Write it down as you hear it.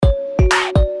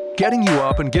getting you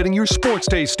up and getting your sports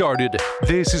day started.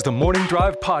 This is the Morning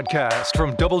Drive Podcast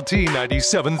from Double T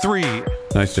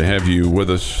 97.3. Nice to have you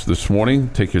with us this morning.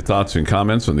 Take your thoughts and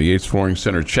comments on the Yates Flooring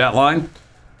Center chat line,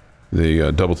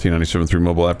 the Double T 97.3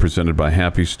 mobile app presented by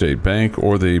Happy State Bank,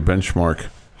 or the Benchmark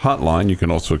hotline. You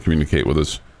can also communicate with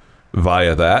us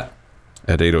via that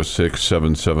at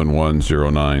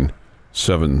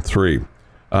 806-771-0973.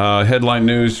 Headline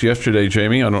news yesterday,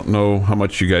 Jamie. I don't know how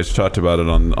much you guys talked about it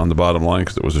on the bottom line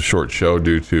because it was a short show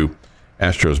due to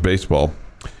Astros baseball.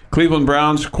 Cleveland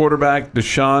Browns quarterback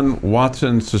Deshawn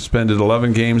Watson suspended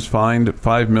 11 games, fined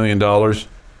 $5 million,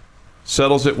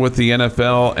 settles it with the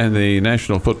NFL and the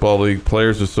National Football League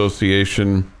Players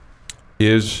Association.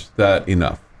 Is that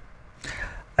enough?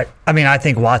 I mean, I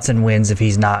think Watson wins if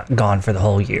he's not gone for the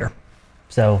whole year.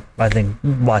 So I think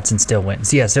Watson still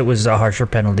wins. Yes, it was a harsher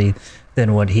penalty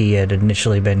than what he had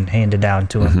initially been handed down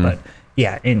to him. But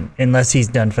yeah, unless he's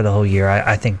done for the whole year,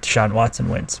 I think Deshaun Watson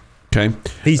wins. Okay.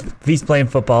 If he's playing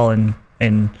football in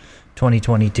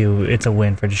 2022, it's a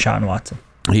win for Deshaun Watson.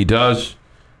 He does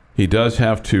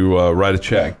have to write a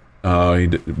check.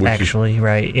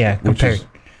 Right? Yeah.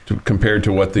 Compared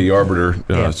to what the arbiter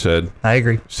said. I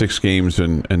agree. 6 games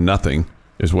and nothing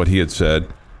is what he had said.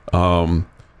 The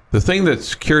thing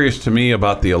that's curious to me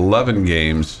about the 11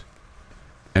 games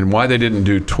and why they didn't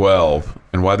do 12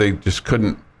 and why they just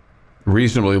couldn't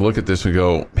reasonably look at this and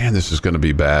go, man, this is going to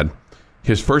be bad.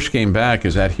 His first game back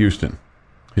is at Houston,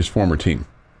 his former team.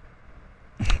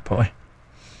 Boy.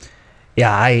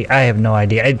 Yeah, I have no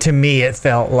idea. To me, it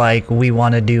felt like we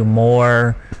want to do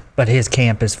more, but his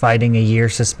camp is fighting a year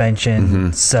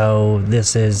suspension. So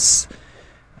this is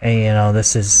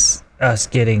us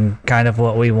getting kind of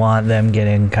what we want, them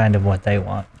getting kind of what they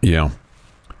want. Yeah.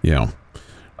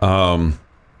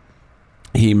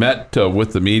 He met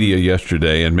with the media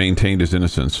yesterday and maintained his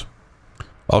innocence.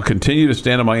 I'll continue to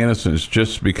stand on my innocence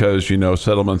just because,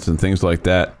 settlements and things like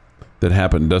that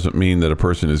happen doesn't mean that a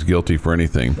person is guilty for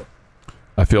anything.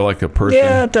 I feel like a person...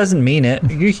 Yeah, it doesn't mean it.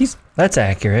 That's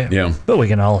accurate. Yeah. But we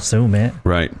can all assume it.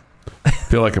 Right. I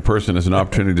feel like a person has an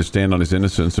opportunity to stand on his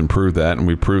innocence and prove that, and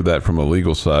we prove that from a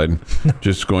legal side.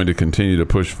 Just going to continue to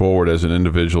push forward as an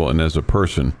individual and as a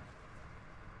person.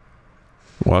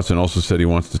 Watson also said he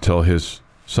wants to tell his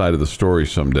side of the story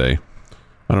someday.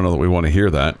 I don't know that we want to hear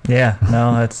that. Yeah,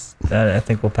 no, I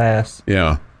think we'll pass.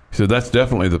 Yeah. He said that's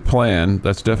definitely the plan.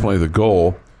 That's definitely the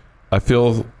goal. I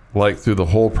feel like through the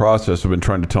whole process I've been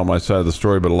trying to tell my side of the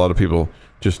story, but a lot of people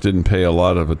just didn't pay a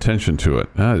lot of attention to it.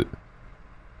 And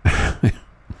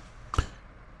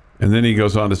then he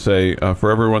goes on to say, for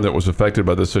everyone that was affected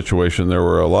by this situation, there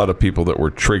were a lot of people that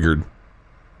were triggered.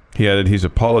 He added he's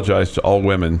apologized to all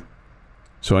women,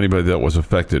 so anybody that was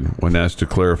affected, when asked to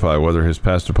clarify whether his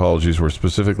past apologies were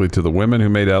specifically to the women who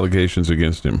made allegations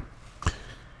against him.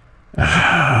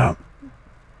 Man,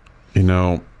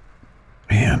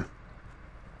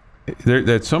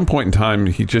 at some point in time,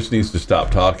 he just needs to stop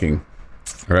talking,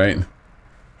 right?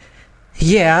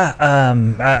 Yeah,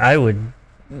 I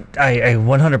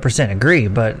 100% agree,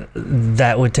 but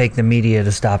that would take the media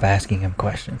to stop asking him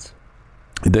questions.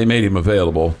 They made him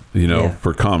available,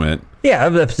 for comment. Yeah,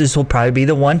 this will probably be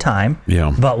the one time.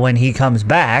 Yeah. But when he comes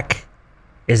back,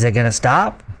 is it going to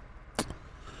stop?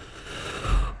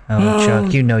 Oh,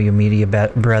 Chuck, your media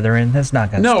brethren. That's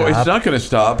not going to stop. No, it's not going to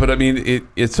stop. But, I mean,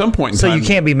 at some point in time... So you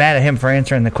can't be mad at him for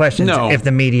answering the questions if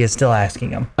the media is still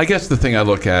asking him. I guess the thing I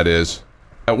look at is,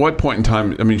 at what point in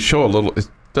time... I mean, show a little... It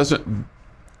doesn't...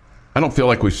 I don't feel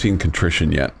like we've seen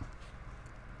contrition yet.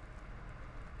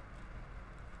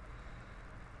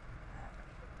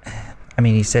 I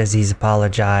mean, he says he's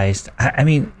apologized. I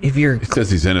mean, He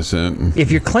says he's innocent. If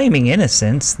you're claiming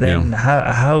innocence, then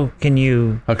how can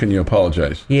you... How can you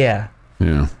apologize? Yeah.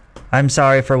 Yeah. I'm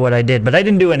sorry for what I did, but I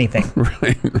didn't do anything.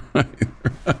 Right.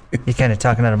 You're kind of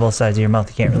talking out of both sides of your mouth.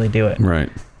 You can't really do it. Right.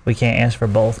 We can't ask for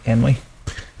both, can we?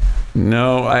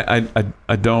 No, I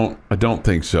don't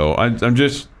think so. I'm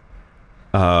just...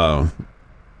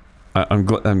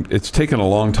 it's taken a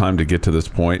long time to get to this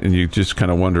point, and you just kind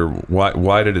of wonder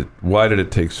why did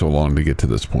it take so long to get to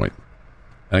this point?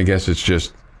 And I guess it's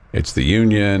the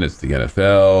union, it's the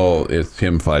NFL, it's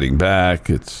him fighting back,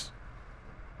 it's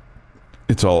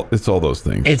all those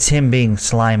things. It's him being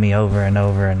slimy over and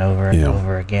over and over and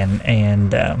over again,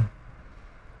 and and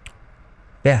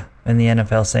the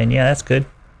NFL saying, that's good,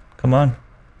 come on,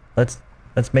 let's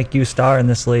make you a star in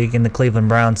this league, and the Cleveland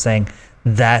Browns saying,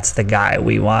 that's the guy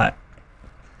we want.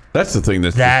 That's the thing.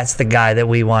 That's the guy that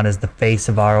we want as the face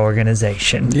of our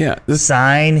organization. Yeah.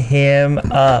 Sign him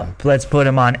up. Let's put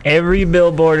him on every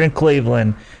billboard in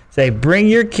Cleveland Say, bring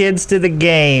your kids to the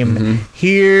game. Mm-hmm.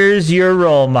 Here's your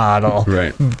role model.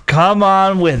 Right. Come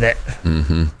on with it.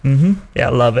 Yeah,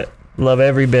 love it. Love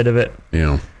every bit of it.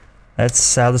 Yeah.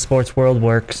 That's how the sports world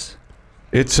works.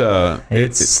 It's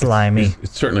slimy.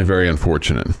 It's certainly very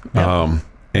unfortunate. Yeah.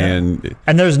 And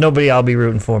there's nobody I'll be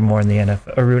rooting for more in the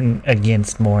NFL, or rooting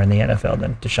against more in the NFL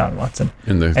than Deshaun Watson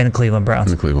and the Cleveland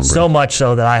Browns. So much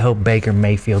so that I hope Baker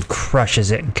Mayfield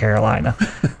crushes it in Carolina.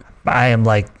 I am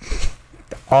like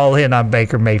all in on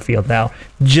Baker Mayfield now,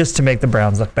 just to make the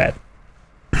Browns look bad.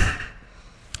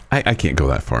 I can't go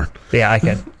that far. Yeah, I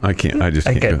can. I can't. I just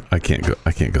can't. Go, I can't go.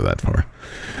 I can't go that far.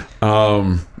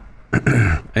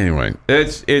 Anyway,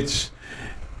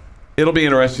 it'll be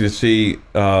interesting to see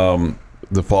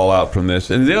the fallout from this.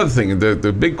 And the other thing,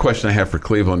 the big question I have for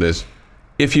Cleveland is,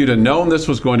 if you'd have known this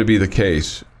was going to be the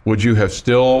case, would you have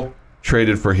still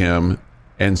traded for him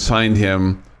and signed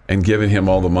him and given him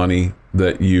all the money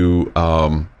that you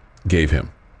gave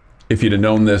him? If you'd have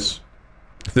known this,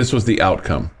 if this was the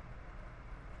outcome,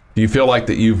 do you feel like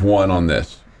that you've won on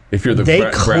this? If you're they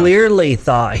clearly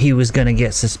thought he was going to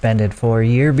get suspended for a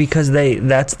year because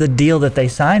that's the deal that they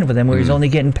signed with him, where he's only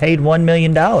getting paid $1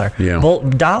 million.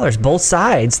 Both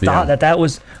sides thought that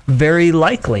was very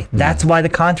likely. That's why the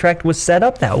contract was set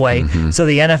up that way, so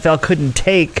the NFL couldn't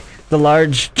take the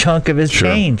large chunk of his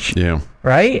change. Yeah.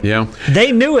 Right? Yeah.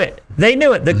 They knew it.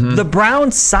 The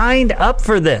Browns signed up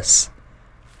for this.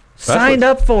 Signed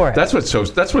up for it. That's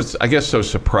what's I guess so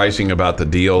surprising about the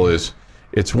deal is,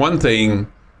 it's one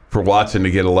thing for Watson to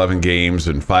get 11 games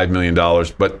and $5 million,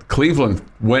 but Cleveland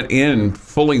went in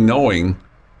fully knowing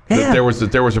that there was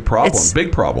a problem,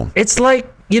 big problem. It's like,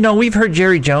 we've heard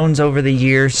Jerry Jones over the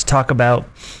years talk about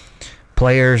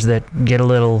players that get a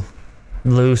little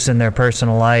loose in their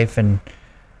personal life and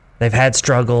they've had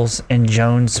struggles, and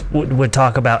Jones would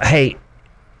talk about, hey,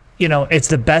 it's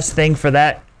the best thing for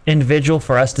that individual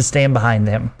for us to stand behind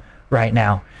them right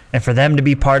now and for them to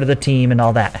be part of the team and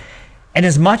all that. And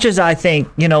as much as I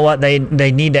think,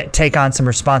 they need to take on some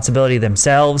responsibility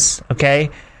themselves, okay?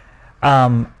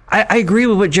 I agree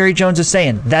with what Jerry Jones is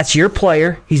saying. That's your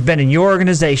player. He's been in your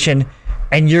organization,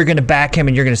 and you're going to back him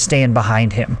and you're going to stand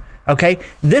behind him, okay?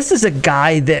 This is a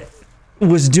guy that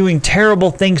was doing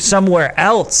terrible things somewhere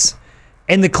else,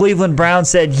 and the Cleveland Browns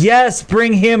said, yes,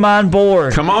 bring him on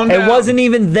board. Come on down. It wasn't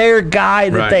even their guy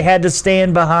that they had to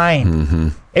stand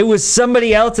behind. It was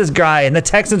somebody else's guy, and the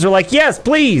Texans were like, yes,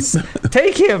 please,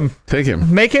 take him. Take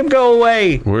him. Make him go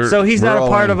away so he's not a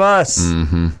part of us.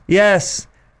 Yes.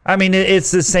 I mean,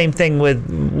 it's the same thing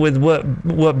with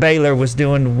what Baylor was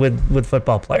doing with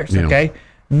football players, okay?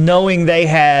 Knowing they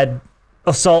had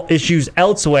assault issues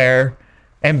elsewhere,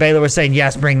 and Baylor was saying,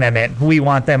 yes, bring them in. We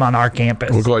want them on our campus.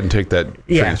 We'll go ahead and take that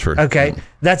transfer. Okay.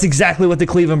 That's exactly what the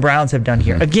Cleveland Browns have done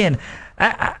here. Again,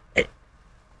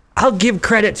 I'll give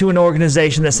credit to an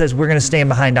organization that says we're going to stand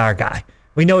behind our guy.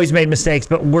 We know he's made mistakes,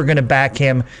 but we're going to back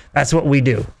him. That's what we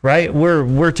do, right?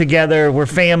 We're together. We're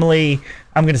family.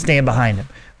 I'm going to stand behind him.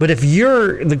 But if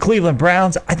you're the Cleveland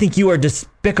Browns, I think you are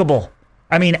despicable.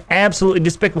 I mean, absolutely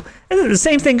despicable. And the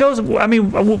same thing goes, I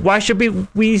mean, why should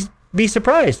we be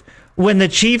surprised? When the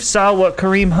Chiefs saw what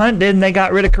Kareem Hunt did and they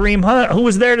got rid of Kareem Hunt, who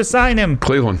was there to sign him?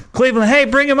 Cleveland, hey,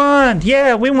 bring him on.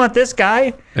 Yeah, we want this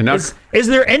guy. And now, is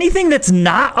there anything that's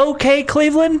not okay,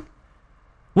 Cleveland?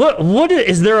 What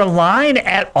is there a line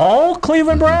at all,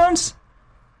 Cleveland Browns?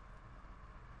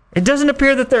 It doesn't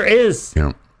appear that there is.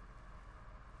 Yeah.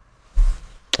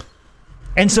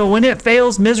 And so when it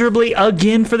fails miserably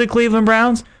again for the Cleveland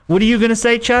Browns, what are you going to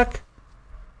say, Chuck?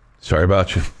 Sorry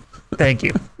about you. Thank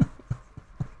you.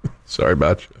 Sorry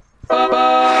about you. There we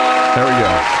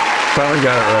go. Finally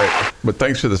got it right. But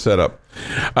thanks for the setup.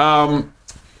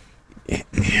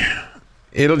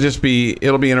 It'll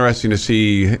be interesting to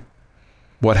see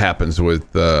what happens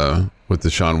with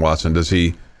Deshaun Watson. Does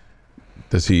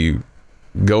he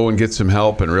go and get some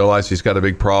help and realize he's got a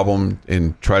big problem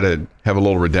and try to have a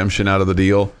little redemption out of the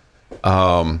deal,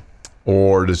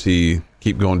 or does he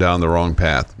keep going down the wrong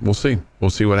path? We'll see. We'll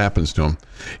see what happens to him.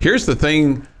 Here's the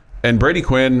thing. And Brady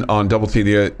Quinn on Double T,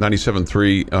 the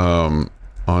 97.3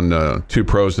 on Two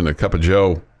Pros and a Cup of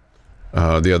Joe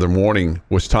the other morning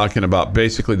was talking about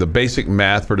basically the basic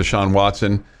math for Deshaun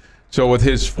Watson. So with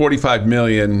his $45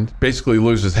 million, basically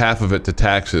loses half of it to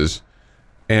taxes.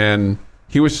 And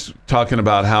he was talking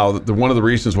about how one of the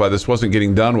reasons why this wasn't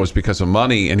getting done was because of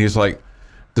money. And he's like,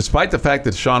 despite the fact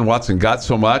that Deshaun Watson got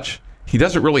so much, he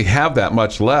doesn't really have that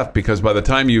much left, because by the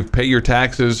time you pay your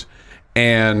taxes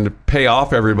and pay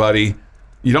off everybody,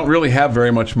 you don't really have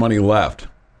very much money left.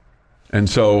 And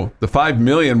so the $5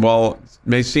 million, while it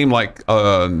may seem like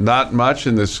not much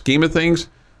in the scheme of things,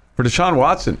 For Deshawn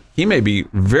Watson, he may be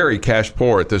very cash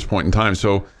poor at this point in time.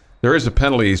 So there is a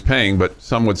penalty he's paying, but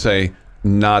some would say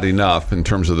not enough in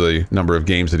terms of the number of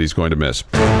games that he's going to miss.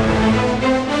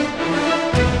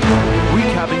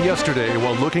 Recapping yesterday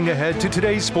while looking ahead to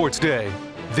today's sports day.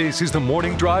 This is the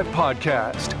Morning Drive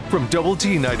Podcast from Double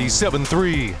T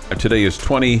 97.3. Today is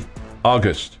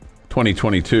August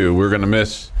 2022. We're going to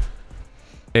miss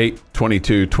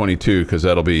 8/22/22 because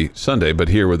that'll be Sunday. But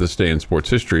here with this day in sports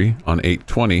history on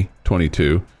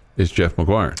 8/20/22 is Jeff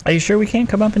McGuire. Are you sure we can't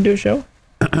come up and do a show?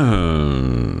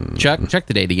 Check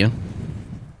the date again.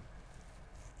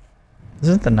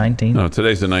 Isn't it the 19th? No,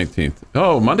 today's the 19th.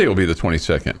 Oh, Monday will be the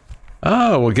 22nd.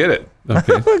 Oh, we'll get it.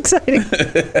 Okay. Exciting.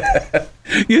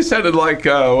 You sounded like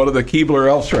one of the Keebler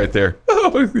elves right there.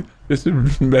 Oh, this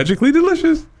is magically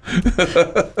delicious.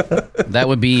 That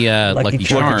would be Lucky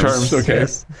Charms. Lucky Charms, okay.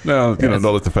 Yes. No, don't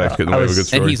let the facts get in the way of a good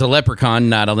story. And he's a leprechaun,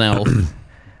 not an elf.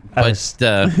 I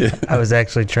was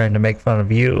actually trying to make fun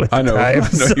of you at the time. I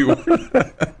know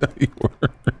you were.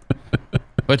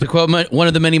 But to quote one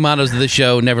of the many mottos of the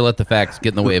show, never let the facts get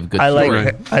in the way of a good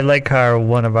story. I like how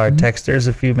one of our texters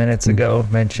a few minutes ago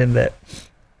mentioned that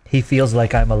he feels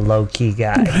like I'm a low-key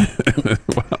guy.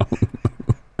 Wow.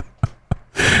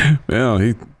 Well,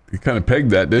 he kind of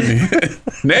pegged that, didn't he?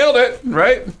 Nailed it,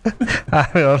 right? I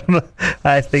don't know.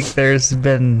 I think there's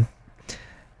been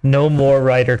no more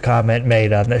writer comment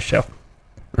made on this show.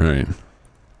 Right.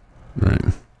 All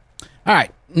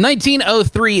right.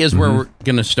 1903 is where we're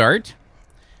going to start.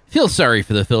 Feel sorry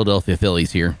for the Philadelphia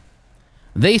Phillies here.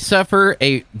 They suffer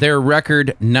their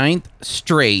record 9th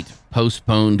straight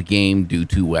postponed game due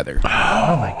to weather.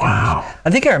 Oh my gosh. I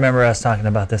think I remember us talking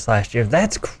about this last year.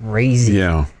 That's crazy.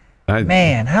 Yeah.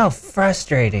 Man, how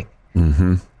frustrating.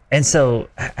 Mm-hmm. And so,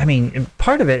 I mean,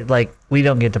 part of it, like, we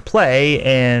don't get to play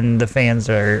and the fans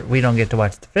we don't get to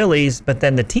watch the Phillies, but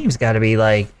then the team's got to be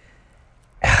like,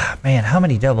 man, how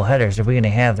many doubleheaders are we going to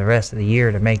have the rest of the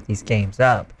year to make these games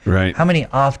up? Right. How many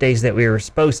off days that we were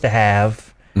supposed to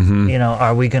have,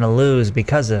 are we going to lose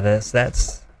because of this?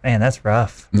 That's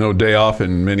rough. No day off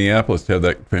in Minneapolis to have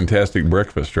that fantastic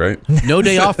breakfast, right? No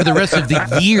day off for the rest of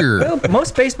the year. Well,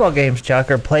 most baseball games,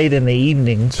 Chuck, are played in the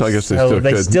evening. So I guess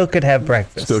they still could have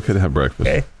breakfast. Still could have breakfast.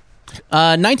 Okay.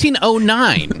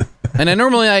 1909. And I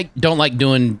don't like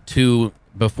doing two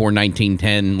before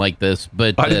 1910 like this,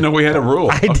 but I didn't know we had a rule.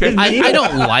 I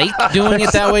don't like doing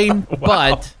it that way,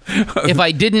 but if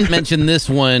I didn't mention this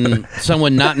one,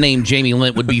 someone not named Jamie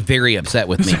Lent would be very upset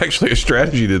with me. There's actually a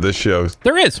strategy to this show.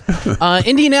 There is.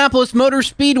 Indianapolis Motor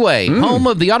Speedway, home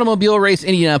of the automobile race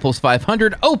Indianapolis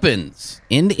 500, opens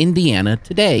in Indiana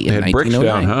today in They had bricks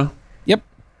 1909. down, huh? Yep.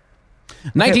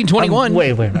 1921.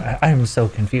 Wait a minute. I'm so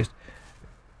confused.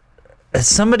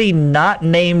 Somebody not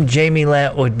named Jamie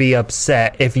Lent would be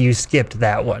upset if you skipped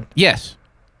that one. Yes.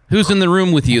 Who's in the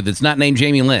room with you that's not named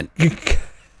Jamie Lent?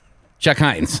 Chuck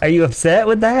Heinz. Are you upset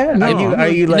with that? No, are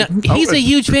you like? No, he's a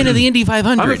huge fan of the Indy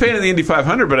 500. I'm a fan of the Indy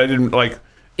 500, but I didn't like.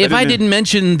 If I didn't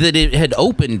mention that it had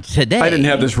opened today. I didn't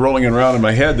have this rolling around in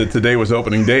my head that today was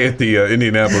opening day at the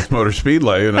Indianapolis Motor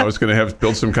Speedway, and I was going to have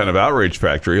build some kind of outrage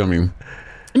factory. I mean,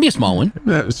 it'd be a small one.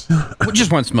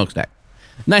 Just one smokestack.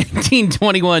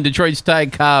 1921, Detroit's Ty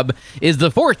Cobb is the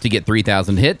fourth to get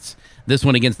 3,000 hits. This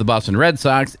one against the Boston Red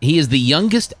Sox. He is the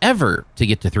youngest ever to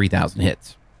get to 3,000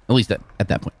 hits, at least at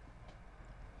that point.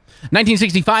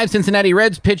 1965, Cincinnati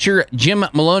Reds pitcher Jim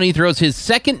Maloney throws his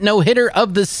second no-hitter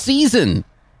of the season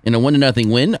in a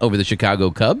 1-0 win over the Chicago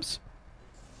Cubs.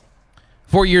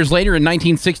 4 years later, in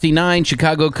 1969,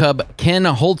 Chicago Cub Ken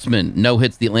Holtzman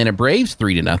no-hits the Atlanta Braves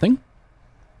 3-0.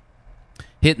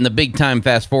 Hitting the big-time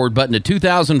fast-forward button to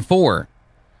 2004.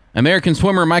 American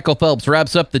swimmer Michael Phelps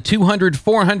wraps up the 200,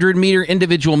 400-meter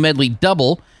individual medley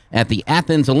double at the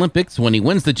Athens Olympics when he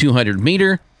wins the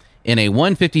 200-meter in a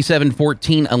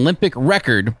 1:57.14 Olympic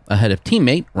record ahead of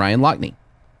teammate Ryan Lochte.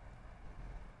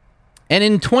 And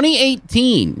in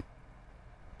 2018,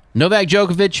 Novak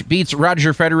Djokovic beats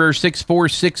Roger Federer 6-4,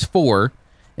 6-4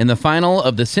 in the final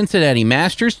of the Cincinnati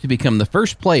Masters to become the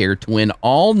first player to win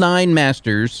all 9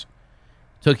 Masters.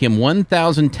 Took him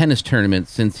 1,000 tennis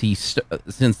tournaments since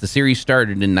the series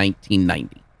started in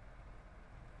 1990.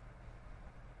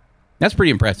 That's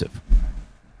pretty impressive.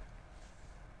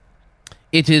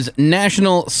 It is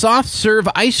National Soft Serve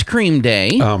Ice Cream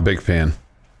Day. Oh, I'm a big fan.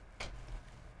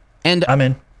 And I'm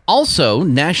in. Also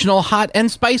National Hot and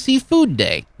Spicy Food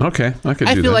Day. Okay, I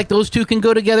feel that. like those two can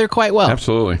go together quite well.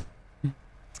 Absolutely.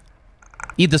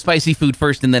 Eat the spicy food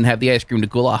first and then have the ice cream to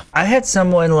cool off. I had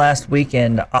someone last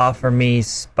weekend offer me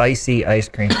spicy ice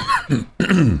cream.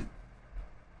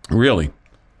 Really?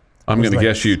 I'm going to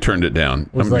guess you turned it down.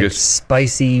 It was like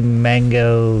spicy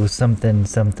mango something,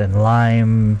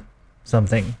 lime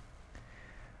something.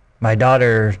 My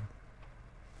daughter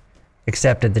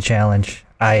accepted the challenge.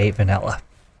 I ate vanilla.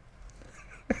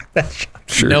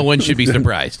 Sure. No one should be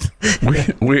surprised.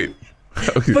 Okay.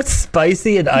 But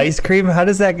spicy and ice cream, how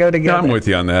does that go together? I'm with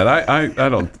you on that.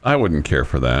 I wouldn't care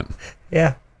for that.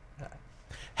 Yeah.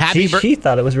 She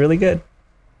thought it was really good.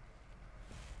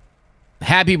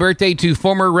 Happy birthday to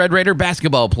former Red Raider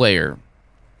basketball player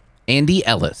Andy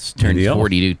Ellis. Turns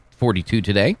 42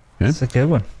 today. That's a good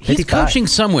one. He's 55. coaching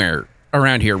somewhere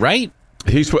around here, right?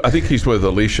 I think he's with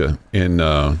Alicia in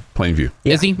Plainview.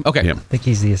 Yeah. Is he? Okay. Yeah. I think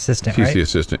he's the assistant, He's right? the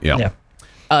assistant, yeah.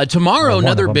 Tomorrow, One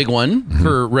another of them. big one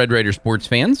for Red Raider sports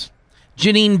fans.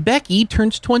 Janine Becky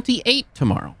turns 28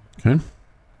 tomorrow. Okay.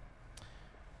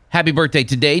 Happy birthday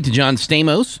today to John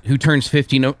Stamos, who turns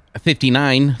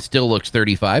 59, still looks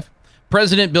 35.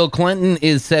 President Bill Clinton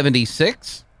is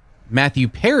 76. Matthew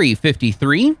Perry,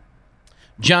 53.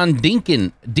 John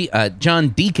Deacon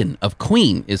of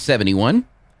Queen is 71.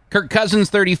 Kirk Cousins,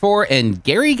 34. And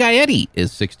Gary Gaetti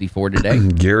is 64 today.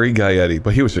 Gary Gaetti.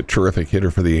 But he was a terrific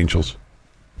hitter for the Angels.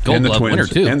 Gold and the Glove Twins, winner,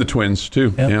 too. And the Twins,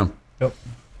 too. Yep. Yeah.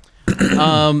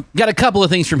 Yep. Got a couple of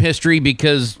things from history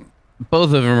because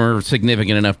both of them are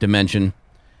significant enough to mention.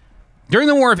 During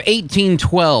the War of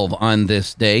 1812 on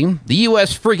this day, the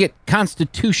U.S. frigate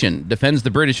Constitution defends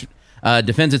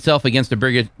itself against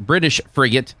a British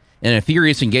frigate in a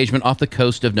furious engagement off the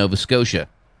coast of Nova Scotia.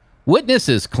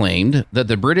 Witnesses claimed that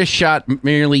the British shot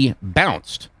merely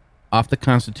bounced off the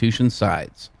Constitution's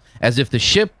sides, as if the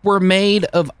ship were made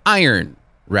of iron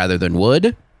rather than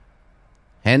wood.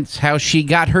 Hence how she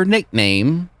got her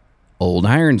nickname, Old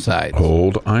Ironsides.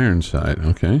 Old Ironside,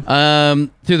 okay.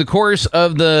 Through the course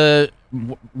of the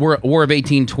War of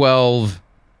 1812,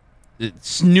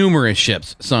 it's numerous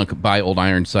ships sunk by Old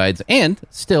Ironsides and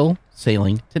still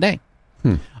sailing today.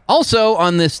 Also,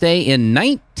 on this day in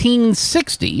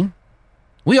 1960,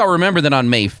 we all remember that on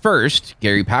May 1st,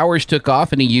 Gary Powers took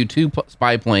off in a U-2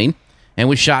 spy plane and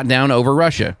was shot down over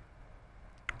Russia.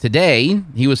 Today,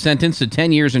 he was sentenced to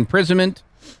 10 years imprisonment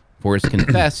for his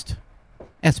confessed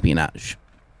espionage.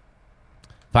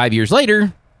 5 years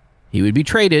later, he would be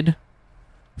traded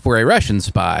for a Russian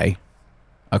spy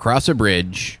across a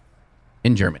bridge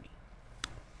in Germany.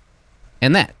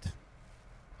 And that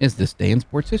is this day in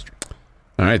sports history.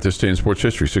 All right, this day in sports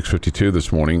history, 6:52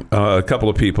 this morning. A couple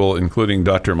of people, including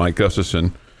Dr. Mike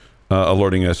Gustafson,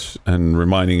 alerting us and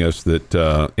reminding us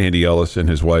that Andy Ellis and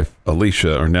his wife,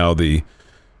 Alicia, are now the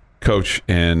coach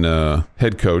and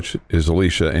head coach is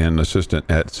Alicia and assistant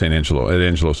at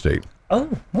Angelo State. Oh,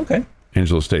 okay.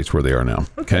 Angelo State's where they are now.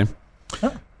 Okay.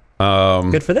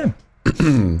 Good for them.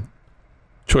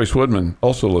 Choice Woodman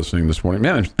also listening this morning.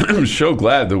 Man, I'm so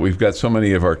glad that we've got so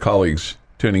many of our colleagues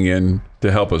tuning in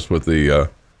to help us with the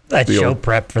show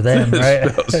prep for them,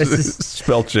 right?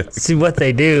 spell check. See, what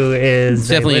they do is It's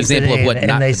definitely an example of what not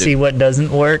and they to do. see what doesn't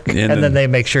work, and then they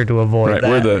make sure to avoid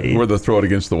Right, that. we're the throw it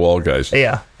against the wall guys.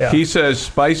 Yeah. He says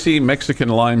spicy Mexican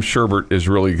lime sherbet is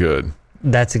really good.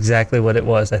 That's exactly what it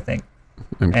was, I think.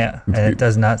 Yeah, and it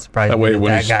does not surprise That me. way,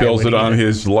 when he guy spills would it on eat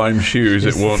his lime shoes,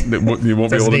 you won't be able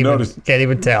to notice. Can't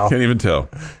even tell. Can't even tell.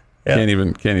 Yeah. Can't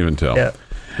even tell. Yeah,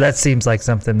 that seems like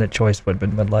something that Choice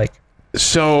Woodman would like.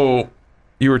 So,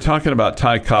 you were talking about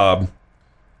Ty Cobb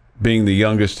being the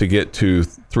youngest to get to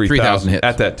 3,000 hits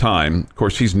at that time. Of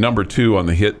course, he's number 2 on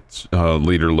the hits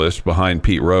leader list behind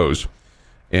Pete Rose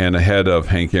and ahead of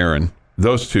Hank Aaron.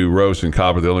 Those two, Rose and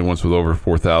Cobb, are the only ones with over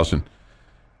 4,000.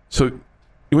 So,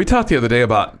 we talked the other day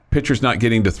about pitchers not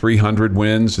getting to 300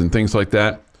 wins and things like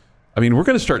that. I mean, we're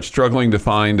going to start struggling to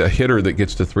find a hitter that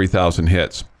gets to 3,000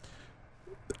 hits.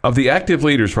 Of the active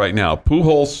leaders right now,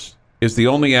 Pujols is the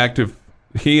only active.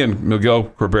 He and Miguel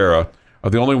Cabrera are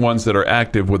the only ones that are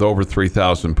active with over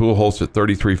 3,000. Pujols at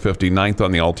 3,350, 9th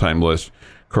on the all-time list.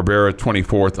 Cabrera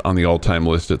 24th on the all-time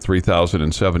list at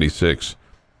 3,076.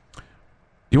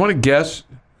 You want to guess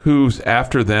who's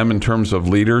after them in terms of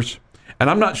leaders? And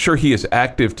I'm not sure he is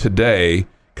active today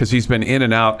because he's been in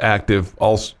and out active,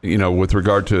 also, with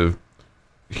regard to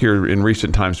here in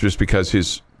recent times, just because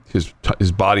his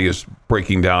body is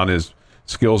breaking down, his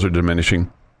skills are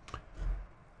diminishing.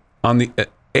 On the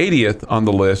 80th on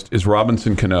the list is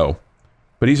Robinson Cano,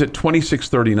 but he's at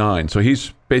 2639, so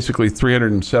he's basically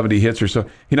 370 hits or so.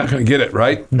 He's not going to get it,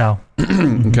 right? No.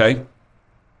 Okay.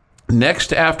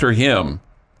 Next after him,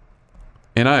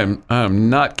 and I am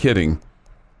not kidding,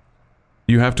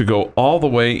 you have to go all the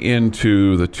way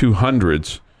into the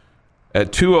 200s.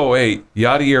 At 208,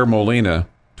 Yadier Molina,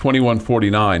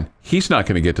 2149. He's not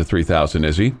going to get to 3,000,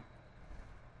 is he?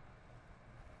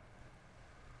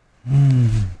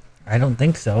 I don't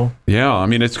think so. Yeah, I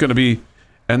mean, it's going to be...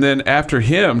 And then after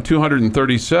him,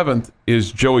 237th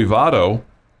is Joey Votto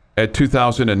at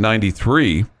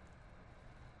 2,093.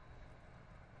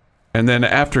 And then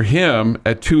after him,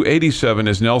 at 287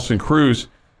 is Nelson Cruz,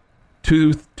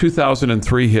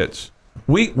 2,003 hits.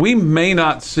 We may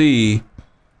not see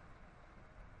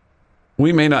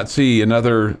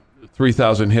another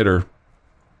 3,000 hitter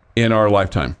in our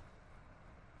lifetime.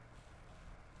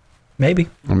 Maybe.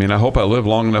 I mean, I hope I live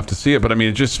long enough to see it, but I mean,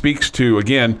 it just speaks to,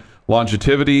 again,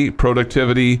 longevity,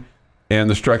 productivity, and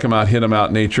the strike 'em out, hit 'em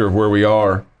out nature of where we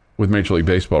are with Major League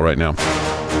Baseball right now.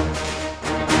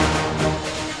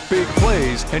 Big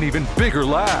plays and even bigger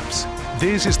laughs.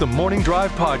 This is the Morning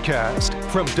Drive Podcast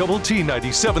from Double T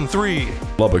 97.3.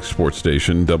 Lubbock Sports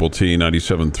Station, Double T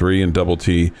 97.3 and Double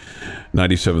T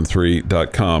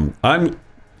 97.3.com.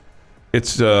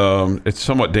 It's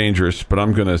somewhat dangerous, but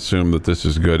I'm going to assume that this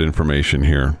is good information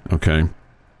here, okay?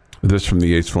 This from the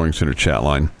Yates Flooring Center chat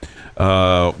line.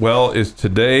 Is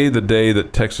today the day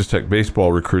that Texas Tech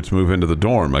baseball recruits move into the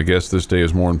dorm? I guess this day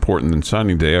is more important than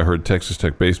signing day. I heard Texas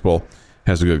Tech baseball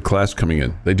has a good class coming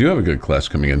in. They do have a good class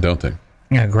coming in, don't they?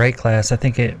 Yeah, great class. I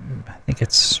think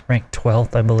it's ranked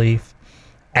 12th, I believe.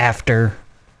 After,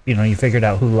 you figured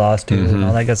out who lost who and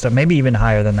all that good stuff. Maybe even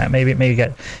higher than that. Maybe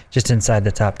got just inside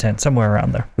the top 10, somewhere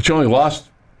around there. But you only lost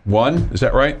one, is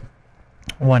that right?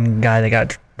 One guy that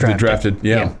got drafted.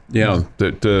 Yeah.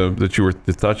 That you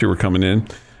thought you were coming in.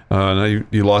 Now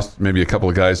you lost maybe a couple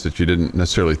of guys that you didn't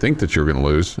necessarily think that you were going to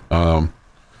lose.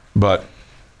 But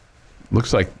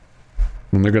looks like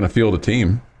when they're going to field a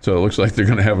team, so it looks like they're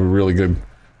going to have a really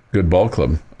good ball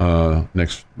club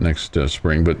next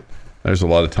spring. But there's a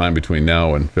lot of time between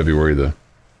now and February the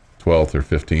 12th or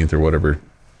 15th or whatever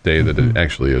day that it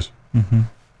actually is. Mm-hmm.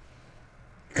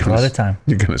 A lot of time.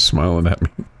 You're kind of smiling at me.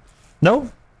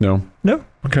 No.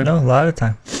 Okay. No, a lot of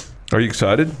time. Are you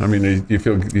excited? I mean, you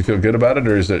feel good about it,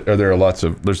 or there's lots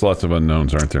of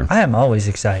unknowns, aren't there? I am always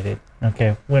excited.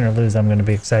 Okay, win or lose, I'm going to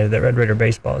be excited that Red Raider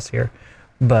baseball is here.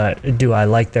 But do I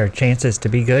like their chances to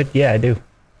be good? Yeah, I do.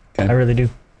 Okay. I really do.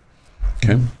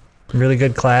 Okay. Really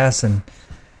good class, and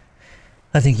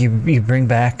I think you bring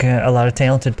back a lot of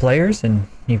talented players, and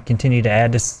you continue to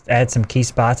add some key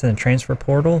spots in the transfer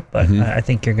portal. But I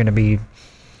think you're going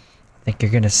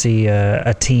to see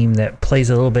a team that plays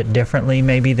a little bit differently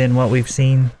maybe than what we've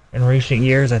seen in recent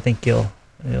years. I think you'll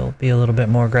be a little bit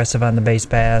more aggressive on the base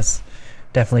pass,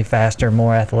 definitely faster,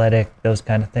 more athletic, those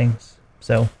kind of things.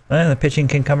 So the pitching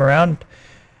can come around,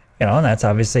 and that's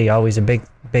obviously always a big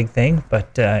thing. But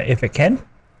if it can,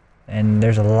 and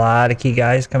there's a lot of key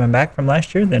guys coming back from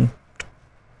last year, then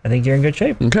I think you're in good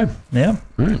shape. Okay. Yeah.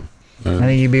 All right. I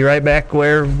think you'd be right back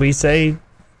where we say,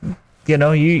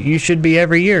 you should be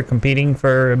every year competing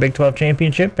for a Big 12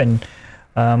 championship and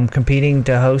competing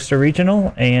to host a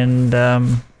regional and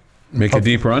make a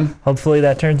deep run. Hopefully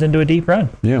that turns into a deep run.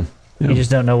 Yeah. You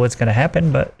just don't know what's going to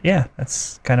happen, but yeah,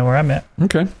 that's kind of where I'm at.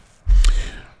 Okay.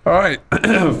 All right.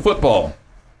 Football.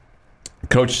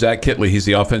 Coach Zach Kittley, he's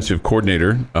the offensive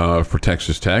coordinator for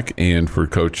Texas Tech, and for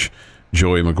Coach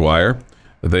Joey McGuire.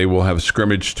 They will have a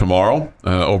scrimmage tomorrow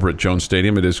over at Jones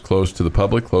Stadium. It is closed to the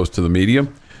public, closed to the media.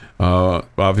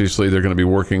 Obviously, they're going to be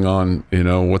working on,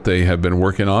 what they have been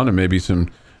working on and maybe some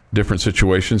different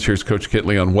situations. Here's Coach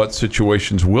Kittley on what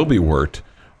situations will be worked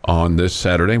on this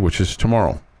Saturday, which is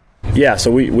tomorrow. Yeah, so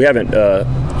we haven't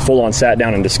full-on sat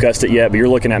down and discussed it yet, but you're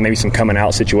looking at maybe some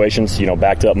coming-out situations,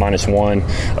 backed up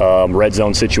 -1, red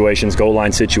zone situations, goal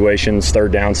line situations,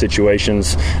 third down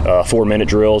situations, 4-minute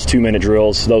drills, 2-minute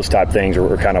drills, those type things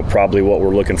are kind of probably what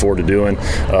we're looking forward to doing.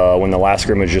 When the last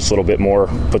scrimmage is just a little bit more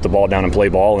put the ball down and play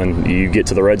ball, and you get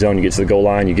to the red zone, you get to the goal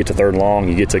line, you get to third and long,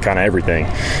 you get to kind of everything.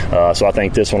 So I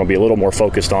think this one will be a little more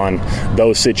focused on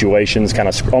those situations, kind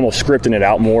of almost scripting it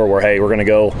out more where, hey, we're going to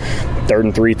go 3rd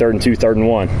and 3, 3rd and 2, 3rd and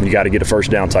 1. You got to get a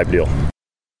first down type deal.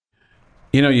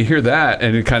 You hear that,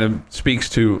 and it kind of speaks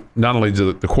to not only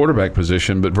the quarterback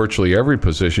position, but virtually every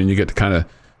position. You get to kind of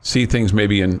see things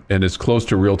maybe in as close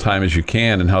to real time as you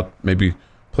can, and how maybe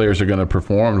players are going to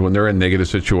perform when they're in negative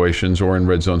situations or in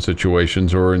red zone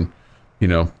situations or in,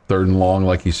 3rd and long,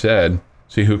 like you said.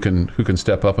 See who can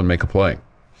step up and make a play.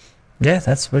 Yeah,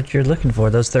 that's what you're looking for.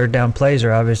 Those third down plays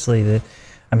are obviously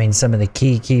some of the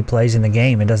key plays in the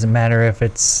game. It doesn't matter if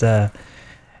it's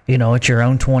it's your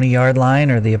own 20-yard line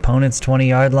or the opponent's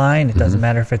 20-yard line. It doesn't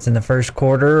matter if it's in the first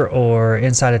quarter or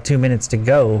inside of 2 minutes to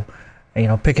go.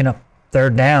 Picking up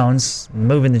third downs,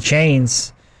 moving the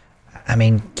chains,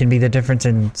 can be the difference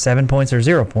in 7 points or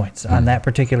 0 points on that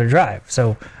particular drive.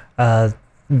 So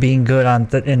being good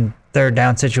in third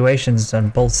down situations on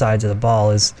both sides of the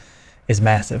ball is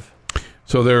massive.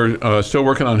 So they're still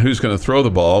working on who's going to throw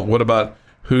the ball. What about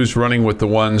who's running with the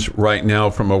ones right now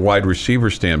from a wide receiver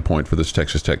standpoint for this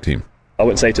Texas Tech team? I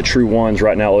wouldn't say it's a true ones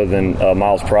right now other than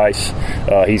Miles Price.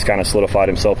 He's kind of solidified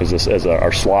himself as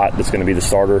our slot that's going to be the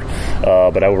starter.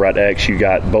 But over at X, you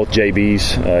got both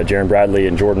JBs, Jaron Bradley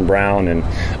and Jordan Brown, and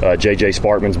J.J.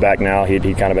 Sparkman's back now. He'd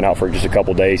kind of been out for just a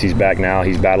couple days. He's back now.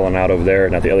 He's battling out over there.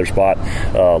 And at the other spot,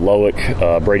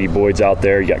 Loic, Brady Boyd's out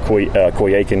there. You got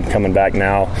Coy Aiken coming back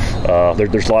now.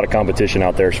 There's a lot of competition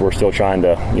out there, so we're still trying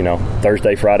to,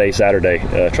 Thursday, Friday, Saturday,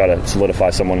 try to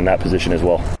solidify someone in that position as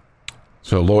well.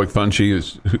 So Loic Funchie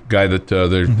is a guy that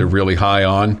they're really high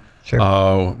on.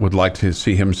 Sure. Would like to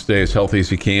see him stay as healthy as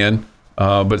he can.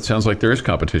 But it sounds like there is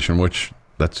competition, which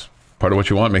that's part of what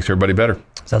you want. Makes everybody better.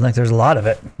 Sounds like there's a lot of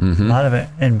it. A lot of it.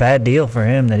 And bad deal for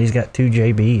him that he's got 2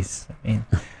 JBs.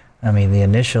 I mean the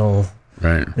initial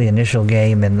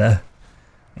game and the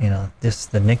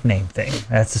just the nickname thing.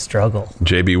 That's a struggle.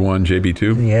 JB1,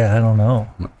 JB2? Yeah, I don't know.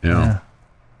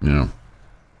 Yeah.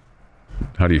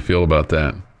 How do you feel about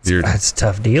that? That's a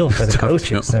tough deal for the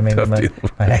coaches. I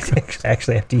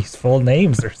actually have to use full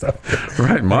names or something.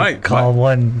 Right, Mike. Call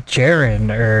one Jaron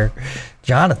or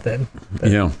Jonathan.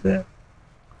 Yeah.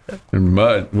 And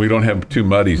Mud. We don't have 2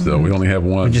 Muddies, though. We only have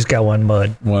one. We just got one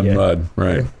Mud. Mud,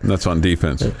 right. And that's on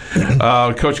defense.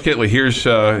 Coach Kitley, here's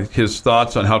his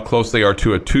thoughts on how close they are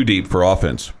to a 2-deep for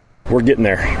offense. We're getting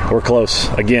there. We're close.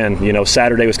 Again,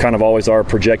 Saturday was kind of always our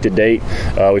projected date.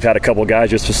 We've had a couple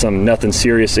guys just with some nothing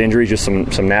serious injuries, just some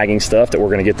nagging stuff that we're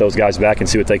going to get those guys back and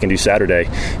see what they can do Saturday.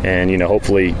 And,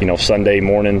 hopefully, Sunday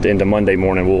morning into Monday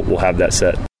morning, we'll have that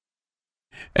set.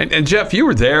 And Jeff, you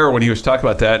were there when he was talking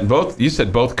about that, and you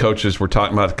said both coaches were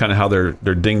talking about kind of how they're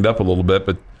dinged up a little bit,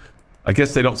 but I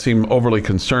guess they don't seem overly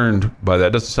concerned by that.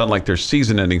 It doesn't sound like their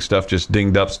season-ending stuff, just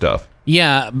dinged up stuff.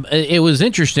 Yeah, it was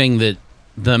interesting that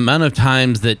the amount of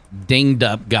times that dinged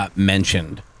up got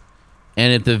mentioned.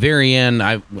 And at the very end,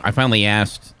 I finally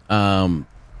asked Coach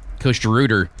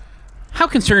DeRuiter, how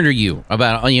concerned are you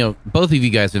about, both of you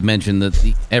guys have mentioned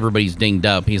that everybody's dinged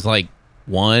up. He's like,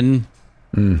 1,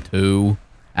 2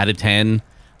 out of 10.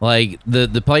 Like,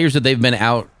 the players that they've been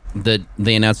out, that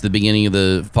they announced at the beginning of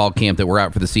the fall camp that were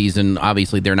out for the season,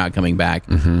 obviously they're not coming back.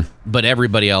 But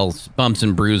everybody else, bumps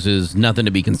and bruises, nothing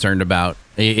to be concerned about.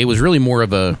 It was really more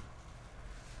of a...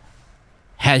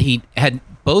 Had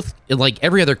both, like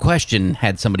every other question,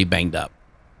 had somebody banged up.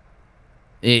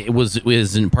 It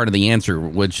wasn't part of the answer,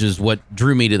 which is what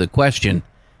drew me to the question.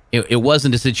 It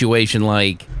wasn't a situation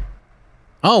like,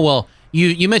 oh, well,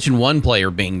 you mentioned one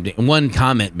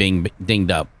comment being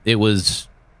dinged up. It was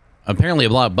apparently a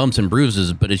lot of bumps and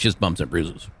bruises, but it's just bumps and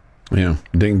bruises. Yeah,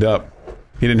 dinged up.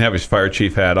 He didn't have his fire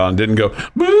chief hat on. Didn't go,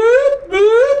 boop,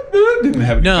 boop, boop. Didn't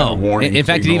have no. Warning in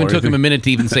fact, it even took him a minute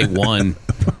to even say one.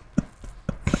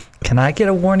 Can I get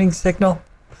a warning signal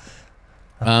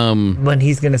when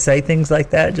he's going to say things like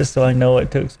that, just so I know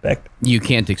what to expect? You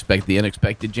can't expect the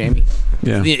unexpected, Jamie.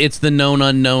 Yeah, it's the known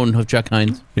unknown of Chuck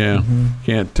Heinz. Yeah,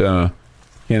 can't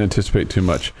anticipate too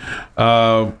much.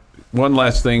 One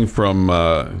last thing from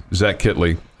Zach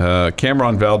Kitley,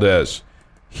 Cameron Valdez.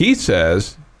 He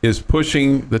says is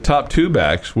pushing the top 2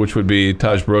 backs, which would be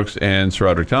Taj Brooks and Sir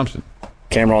Roderick Thompson.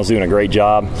 Cameron's doing a great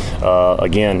job.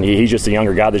 Again, he's just a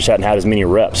younger guy that just hadn't had as many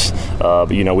reps. But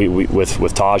we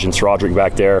with Taj and Srodrick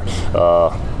back there,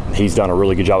 he's done a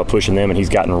really good job of pushing them, and he's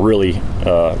gotten really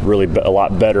a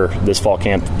lot better this fall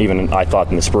camp, even I thought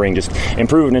in the spring, just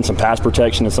improving in some pass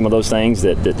protection and some of those things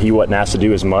that he wasn't asked to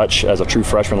do as much as a true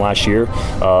freshman last year.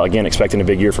 Again, expecting a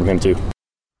big year from him too.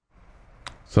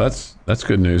 So that's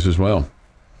good news as well,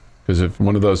 because if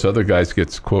one of those other guys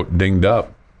gets, quote, dinged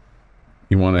up,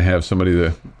 you want to have somebody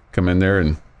to come in there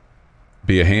and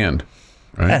be a hand,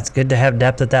 right? That's good to have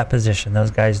depth at that position.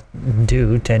 Those guys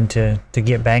do tend to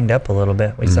get banged up a little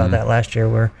bit. We saw that last year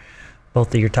where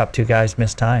both of your top 2 guys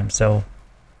missed time. So,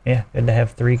 yeah, good to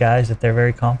have 3 guys that they're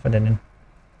very confident in.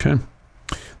 Okay.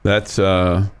 That's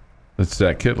Zach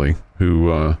Kitley,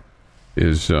 who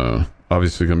is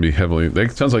obviously going to be heavily...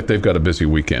 It sounds like they've got a busy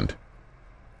weekend,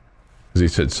 as he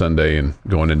said, Sunday and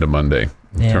going into Monday.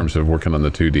 In terms of working on the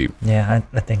 2 deep. Yeah,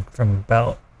 I think from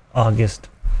about August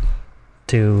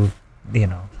to,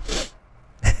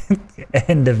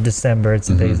 end of December, it's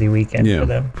a busy weekend for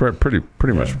them. Pretty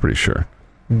much pretty sure.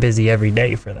 Busy every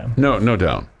day for them. No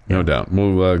doubt. No doubt.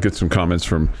 We'll get some comments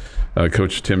from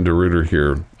Coach Tim DeRuiter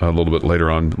here a little bit later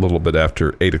on, a little bit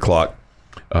after 8 o'clock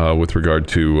with regard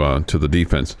to the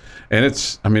defense. And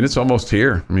it's almost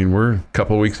here. We're a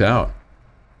couple of weeks out.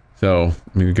 So,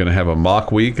 you're going to have a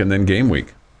mock week and then game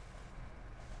week.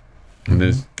 And then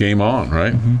it's game on,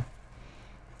 right?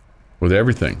 With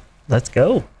everything. Let's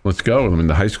go. Let's go. I mean,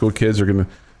 the high school kids are going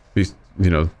to be,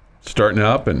 starting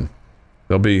up, and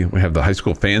we have the high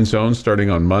school fan zone starting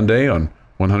on Monday on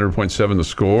 100.7 The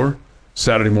Score.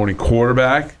 Saturday morning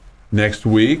quarterback next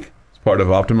week. It's part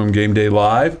of Optimum Game Day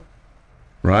Live,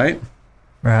 right?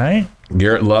 Right.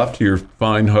 Garrett Luft, your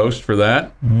fine host for that.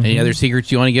 Mm-hmm. Any other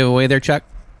secrets you want to give away there, Chuck?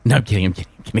 No, I'm kidding.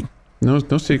 No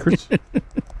secrets.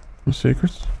 No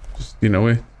secrets. Just, we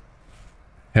have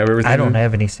everything. I don't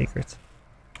have any secrets.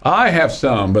 I have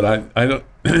some, but I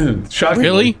don't. Shockingly.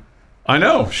 Really? I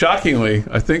know. Shockingly,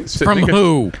 I think. From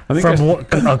who?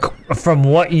 From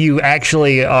what you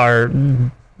actually are,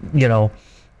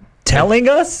 telling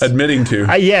us? Admitting to.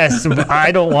 Yes,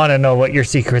 I don't want to know what your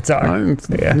secrets are.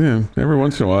 Yeah. Every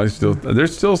once in a while,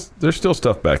 there's still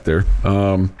stuff back there.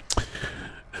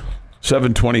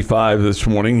 7:25 this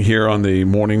morning here on the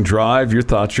Morning Drive. Your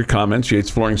thoughts, your comments,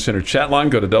 Yates Flooring Center chat line.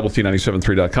 Go to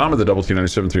WT973.com or the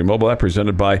WT973 mobile app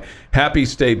presented by Happy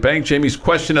State Bank. Jamie's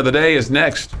question of the day is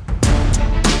next.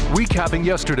 Recapping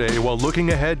yesterday while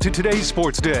looking ahead to today's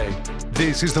sports day.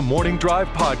 This is the Morning Drive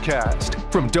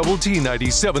podcast from Double T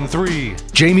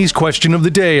 97.3. Jamie's question of the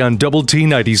day on Double T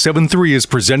 97.3 is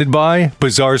presented by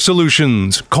Bizarre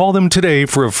Solutions. Call them today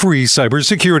for a free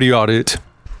cybersecurity audit.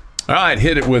 All right,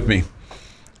 hit it with me.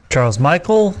 Charles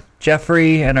Michael,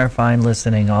 Jeffrey, and our fine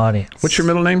listening audience. What's your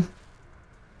middle name?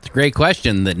 It's a great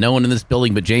question that no one in this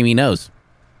building but Jamie knows.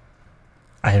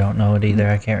 I don't know it either.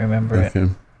 I can't remember it.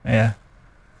 Yeah.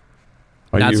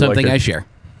 Not something I share.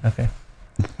 Okay.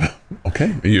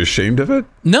 Okay. Are you ashamed of it?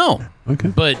 No. Okay.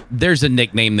 But there's a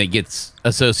nickname that gets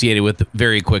associated with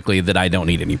very quickly that I don't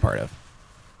need any part of.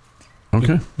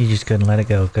 Okay. You just couldn't let it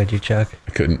go, could you, Chuck?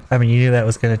 I couldn't. I mean, you knew that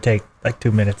was going to take like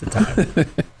 2 minutes of time.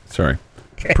 Sorry.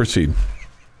 Okay. Proceed.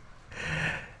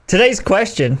 Today's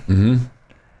question,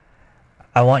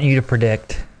 I want you to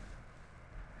predict,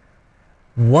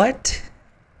 what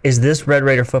is this Red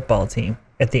Raider football team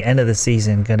at the end of the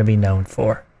season going to be known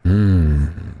for?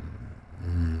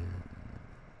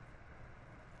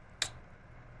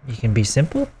 You can be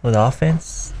simple with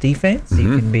offense, defense.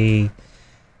 You can be,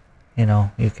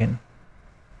 you can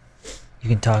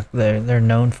talk. They're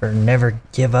known for never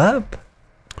give up.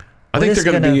 I think they're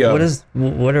going to be.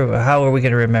 How are we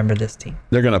going to remember this team?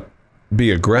 They're going to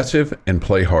be aggressive and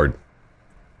play hard.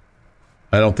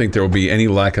 I don't think there will be any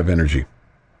lack of energy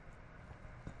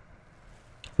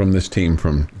from this team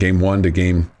from game 1 to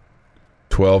game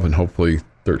 12 and hopefully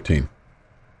 13.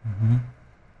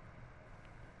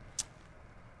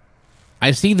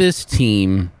 I see this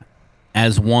team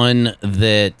as one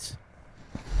that,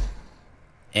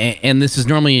 and this is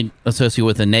normally associated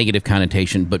with a negative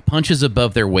connotation, but punches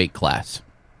above their weight class.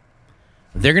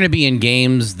 They're going to be in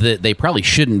games that they probably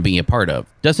shouldn't be a part of.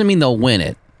 Doesn't mean they'll win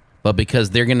it, but because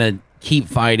they're going to keep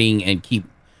fighting and keep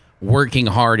working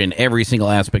hard in every single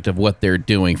aspect of what they're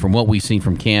doing, from what we've seen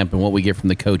from camp and what we get from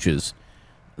the coaches,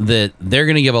 that they're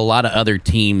going to give a lot of other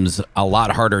teams a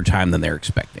lot harder time than they're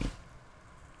expecting.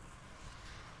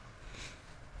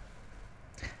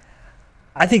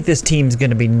 I think this team's going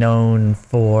to be known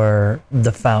for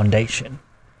the foundation.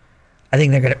 I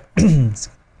think they're going to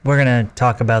we're going to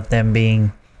talk about them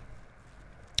being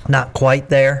not quite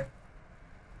there.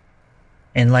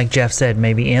 And like Jeff said,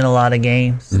 maybe in a lot of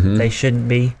games they shouldn't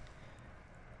be.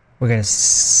 We're going to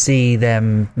see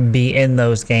them be in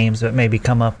those games, but maybe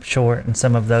come up short in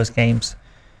some of those games.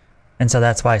 And so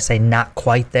that's why I say not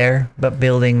quite there, but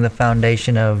building the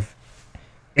foundation of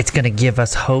it's going to give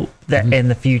us hope that in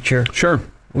the future, you're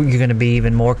going to be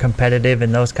even more competitive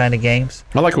in those kind of games.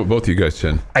 I like what both of you guys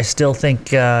said. I still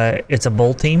think it's a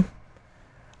bowl team.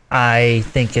 I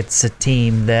think it's a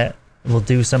team that will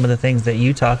do some of the things that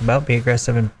you talk about, be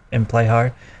aggressive and play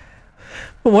hard.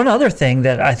 But one other thing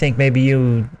that I think maybe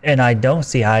you and I don't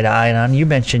see eye to eye on, you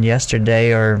mentioned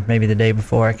yesterday or maybe the day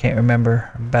before, I can't remember,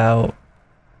 about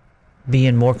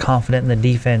being more confident in the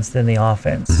defense than the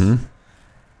offense.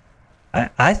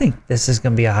 I think this is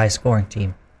going to be a high-scoring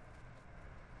team.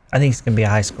 I think it's going to be a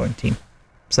high-scoring team.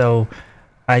 So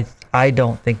I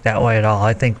don't think that way at all.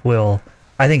 I think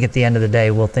at the end of the day,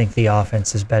 we'll think the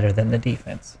offense is better than the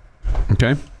defense.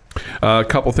 Okay. A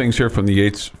couple things here from the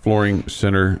Yates Flooring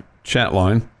Center chat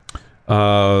line.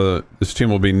 This team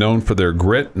will be known for their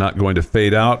grit, not going to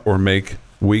fade out or make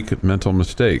weak mental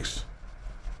mistakes.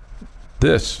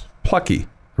 Plucky.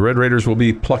 The Red Raiders will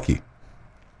be plucky.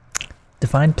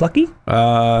 Define plucky?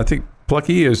 I think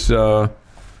plucky is,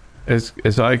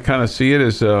 as I kind of see it,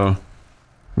 is,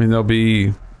 they'll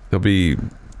be,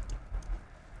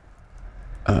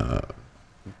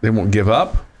 they won't give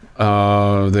up.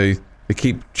 They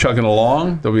keep chugging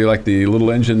along. They'll be like the little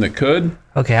engine that could.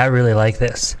 Okay, I really like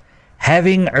this.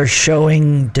 having or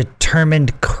showing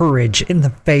determined courage in the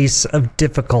face of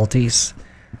difficulties.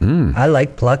 I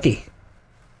like plucky.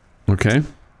 Okay.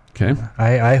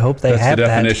 I hope they That's have the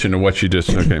that. definition of what you just.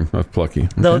 Okay, that's plucky.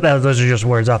 Okay. Those are just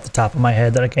words off the top of my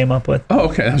head that I came up with. Oh,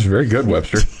 okay. That's very good,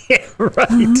 Webster. Yeah,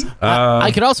 right.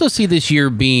 I could also see this year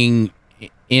being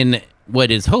in what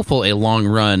is hopeful a long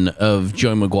run of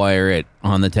Joey McGuire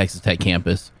on the Texas Tech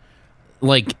campus,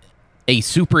 like a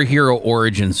superhero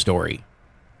origin story,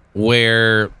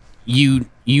 where you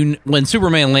when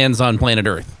Superman lands on planet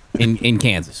Earth in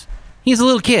Kansas, he's a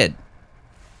little kid.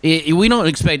 We don't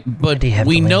expect, but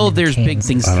we know there's big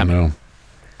things I don't coming.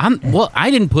 know. Well,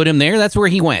 I didn't put him there. That's where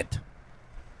he went.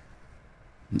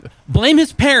 Blame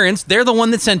his parents. They're the one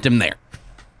that sent him there.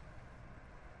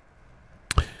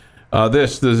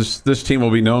 This team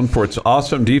will be known for its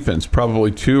awesome defense,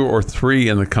 probably 2 or 3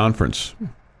 in the conference.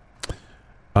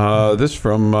 This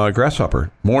from Grasshopper.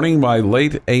 Morning, my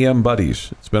late AM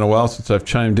buddies. It's been a while since I've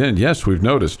chimed in. Yes, we've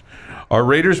noticed. Our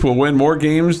Raiders will win more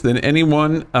games than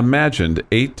anyone imagined.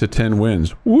 8 to 10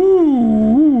 wins.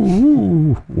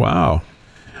 Woo! Wow.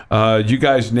 You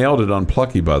guys nailed it on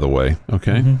Plucky, by the way.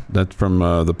 Okay, That's from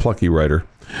the Plucky writer.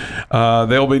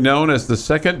 They'll be known as the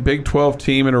second Big 12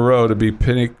 team in a row to be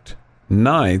picked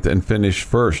 9th and finish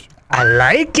first. I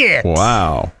like it.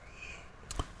 Wow.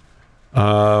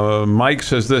 Mike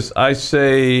says this. I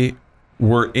say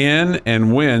we're in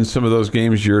and win some of those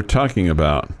games you're talking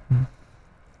about.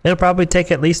 It'll probably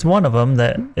take at least one of them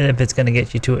that if it's going to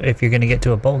get you to if you're going to get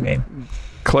to a bowl game.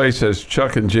 Clay says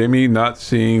Chuck and Jamie not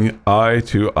seeing eye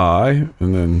to eye,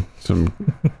 and then some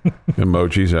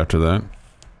emojis after that.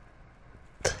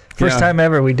 First time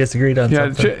ever we disagreed on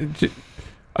something.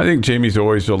 I think Jamie's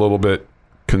always a little bit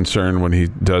concerned when he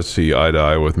does see eye to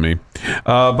eye with me.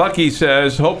 Bucky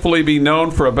says hopefully be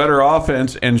known for a better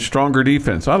offense and stronger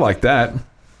defense. I like that.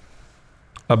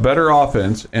 A better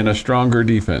offense and a stronger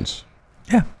defense.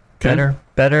 Yeah,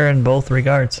 better in both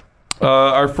regards.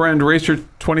 Our friend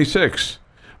Racer26.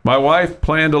 My wife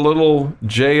planned a little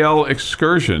JL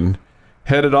excursion,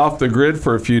 headed off the grid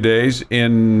for a few days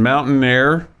in Mountain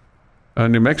Air,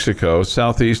 New Mexico,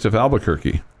 southeast of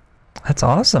Albuquerque. That's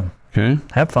awesome. Okay.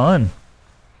 Have fun.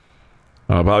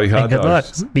 Bobby Hot Good luck.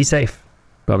 Dogs. Be safe.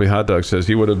 Bobby Hot Dog says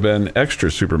he would have been extra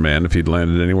Superman if he'd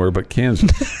landed anywhere but Kansas.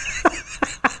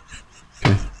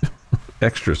 Okay.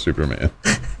 Extra Superman.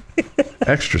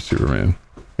 Extra Superman.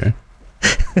 Okay.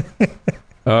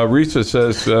 Risa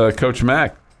says, Coach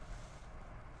Mack.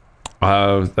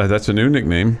 That's a new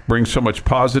nickname. Brings so much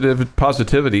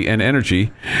positivity and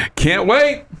energy. Can't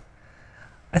wait.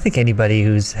 I think anybody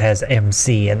who has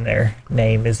MC in their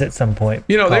name is at some point.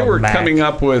 You know, they were Mac. coming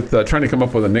up with trying to come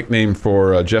up with a nickname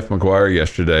for Jeff McGuire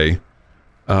yesterday,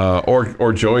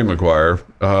 or Joey McGuire,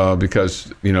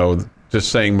 because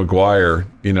just saying McGuire,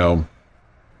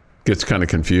 gets kind of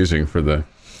confusing for the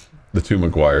two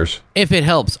McGuires. If it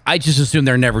helps, I just assume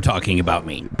they're never talking about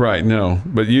me. Right? No,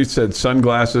 but you said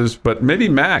sunglasses, but maybe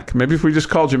Mac. Maybe if we just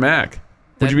called you Mac,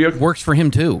 would you be okay? Works for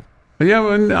him too.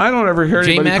 Yeah, and I don't ever hear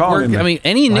anybody J-Mac call him. I mean,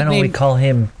 any Why nickname. don't we call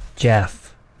him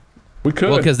Jeff? We could.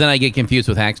 Well, because then I get confused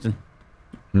with Haxton.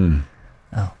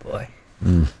 Oh boy.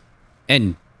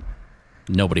 And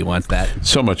nobody wants that.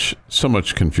 So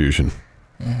much confusion.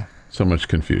 Yeah. So much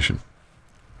confusion.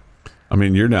 I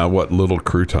mean, you're now what, Little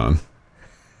Crouton?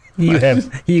 You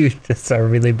just are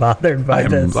really bothered by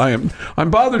this. I'm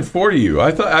bothered for you.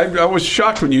 I thought I was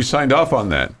shocked when you signed off on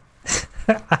that.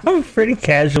 I'm a pretty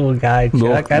casual guy,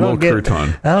 Chuck. I don't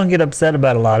get upset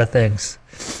about a lot of things.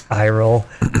 Eye roll.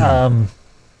 I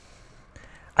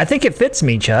think it fits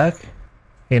me, Chuck.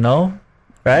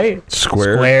 Right?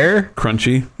 Square,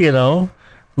 crunchy. A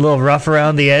little rough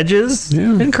around the edges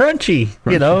and crunchy.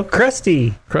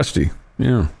 Crusty.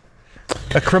 Yeah.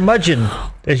 A curmudgeon,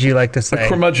 as you like to say. A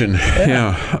curmudgeon.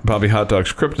 Yeah. Bobby Hot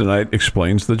Dog's kryptonite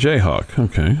explains the Jayhawk.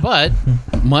 Okay. But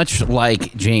much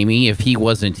like Jamie, if he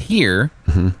wasn't here,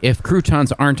 if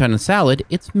croutons aren't on a salad,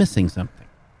 it's missing something.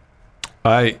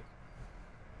 I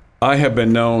have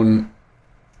been known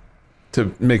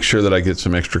to make sure that I get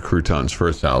some extra croutons for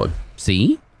a salad.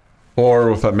 See?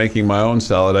 Or if I'm making my own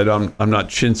salad, I'm not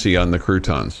chintzy on the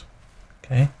croutons.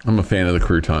 Okay. I'm a fan of the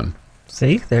crouton.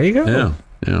 See? There you go.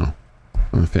 Yeah.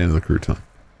 I'm a fan of the crouton.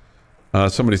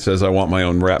 Somebody says I want my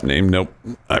own rap name. Nope,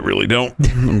 I really don't.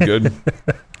 I'm good.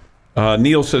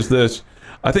 Neil says this.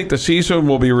 I think the season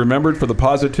will be remembered for the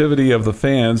positivity of the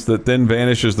fans that then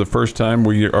vanishes the first time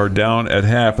we are down at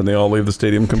half and they all leave the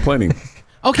stadium complaining.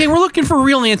 Okay, we're looking for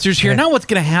real answers here. Now what's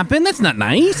going to happen? That's not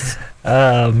nice.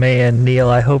 Oh, man, Neil,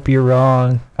 I hope you're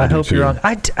wrong. I hope you're wrong.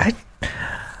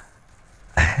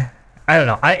 I don't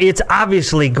know. It's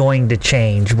obviously going to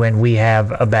change when we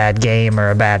have a bad game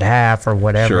or a bad half or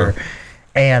whatever. Sure.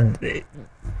 And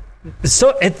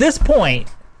so at this point,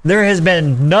 there has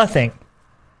been nothing.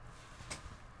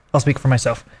 I'll speak for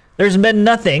myself. There's been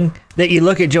nothing that you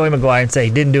look at Joey Maguire and say,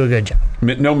 didn't do a good job.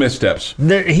 No missteps.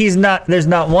 There's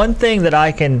not one thing that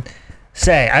I can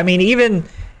say. I mean, even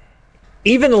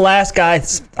the last guy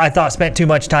I thought spent too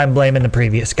much time blaming the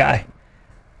previous guy.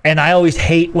 And I always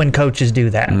hate when coaches do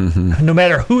that, no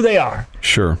matter who they are.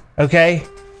 Sure. Okay?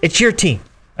 It's your team.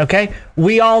 Okay?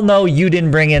 We all know you didn't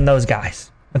bring in those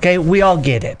guys. Okay? We all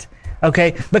get it.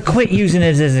 Okay? But quit using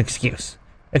it as an excuse.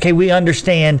 Okay? We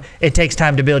understand it takes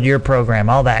time to build your program,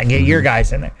 all that, and get your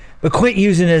guys in there. But quit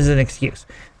using it as an excuse.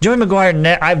 Joey Maguire,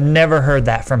 I've never heard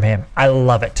that from him. I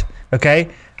love it.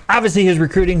 Okay? Obviously, his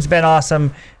recruiting's been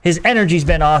awesome. His energy's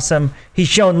been awesome. He's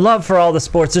shown love for all the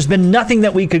sports. There's been nothing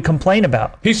that we could complain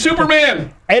about. He's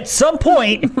Superman. At some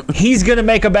point, he's going to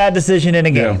make a bad decision in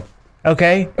a game. Yeah.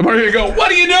 Okay? I'm ready to go, what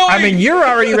are you doing? I mean, you're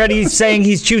already saying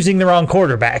he's choosing the wrong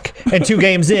quarterback. And 2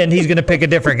 games in, he's going to pick a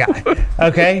different guy.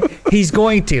 Okay? He's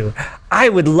going to. I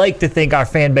would like to think our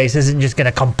fan base isn't just going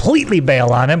to completely bail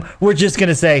on him. We're just going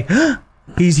to say,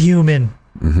 he's human.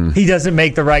 He doesn't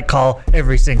make the right call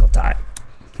every single time.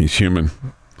 He's human.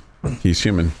 He's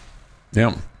human.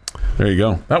 Yeah. There you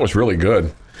go. That was really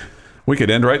good. We could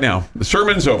end right now. The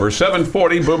sermon's over.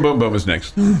 7:40. Boom, boom, boom is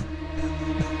next.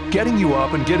 Getting you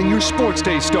up and getting your sports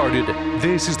day started.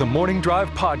 This is the Morning Drive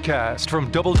Podcast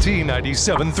from Double T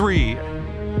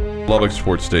 97.3. Lubbock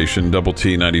Sports Station, Double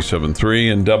T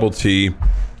 97.3 and Double T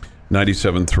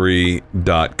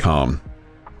 97.3.com.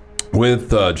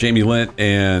 With Jamie Lent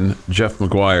and Jeff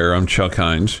McGuire, I'm Chuck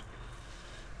Heinz.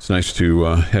 It's nice to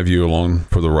have you along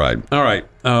for the ride. All right.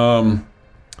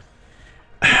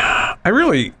 I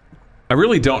really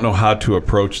don't know how to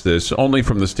approach this, only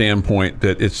from the standpoint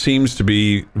that it seems to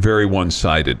be very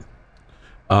one-sided.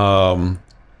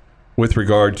 With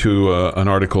regard to an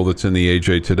article that's in the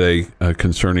AJ today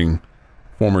concerning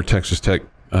former Texas Tech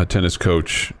tennis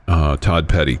coach Todd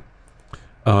Petty.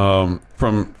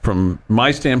 From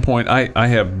my standpoint, I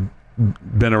have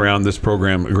been around this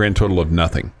program a grand total of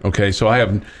nothing. Okay, so I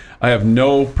have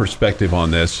no perspective on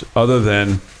this other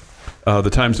than the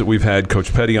times that we've had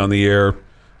Coach Petty on the air.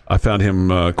 I found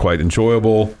him quite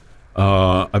enjoyable.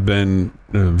 I've been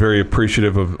very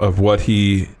appreciative of what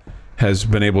he has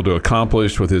been able to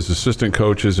accomplish with his assistant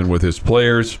coaches and with his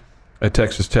players at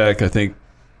Texas Tech. I think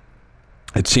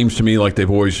it seems to me like they've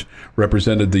always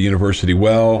represented the university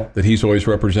well, that he's always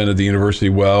represented the university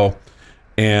well.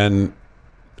 And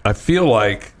I feel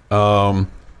like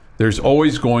there's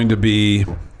always going to be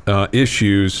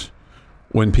issues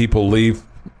when people leave,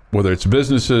 whether it's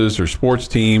businesses or sports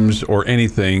teams or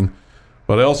anything.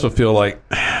 But I also feel like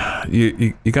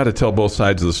you got to tell both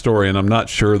sides of the story, and I'm not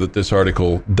sure that this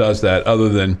article does that, other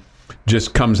than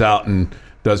just comes out and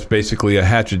does basically a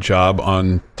hatchet job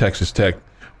on Texas Tech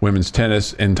women's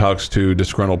tennis and talks to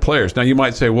disgruntled players. Now, you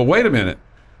might say, well, wait a minute.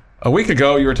 A week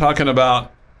ago, you were talking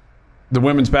about the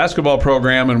women's basketball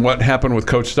program and what happened with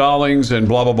Coach Stallings and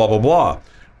blah, blah, blah, blah, blah.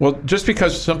 Well, just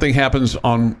because something happens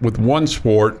with one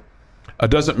sport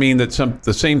doesn't mean that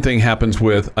the same thing happens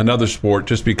with another sport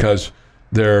just because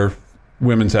they're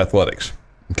women's athletics.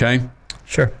 Okay?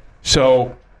 Sure.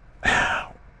 So,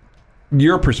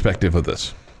 your perspective of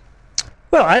this?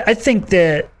 Well, I think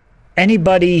that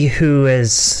anybody who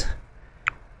has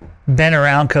been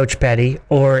around Coach Petty,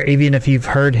 or even if you've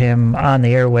heard him on the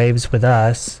airwaves with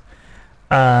us,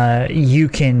 you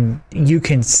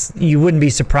wouldn't be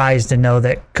surprised to know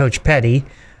that Coach Petty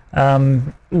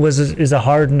is a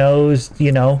hard-nosed,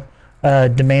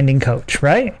 demanding coach,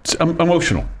 right? It's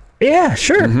emotional. Yeah,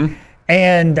 sure. Mm-hmm.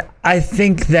 And I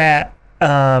think that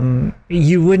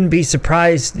you wouldn't be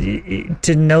surprised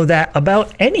to know that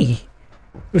about any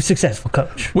successful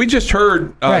coach. We just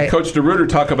heard right. Coach DeRuiter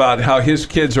talk about how his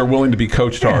kids are willing to be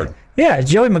coached hard. Yeah,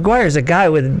 Joey Maguire is a guy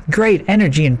with great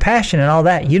energy and passion and all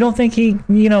that. You don't think he,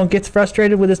 gets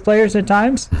frustrated with his players at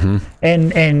times, mm-hmm.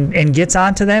 and gets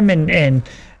onto them, and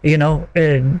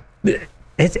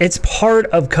it's part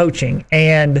of coaching.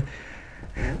 And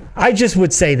I just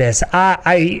would say this: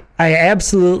 I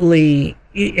absolutely.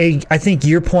 I think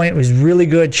your point was really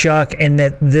good, Chuck, and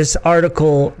that this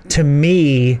article to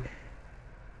me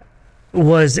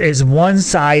is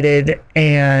one-sided,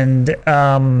 and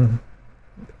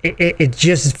it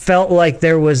just felt like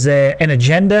there was an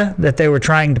agenda that they were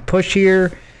trying to push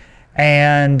here,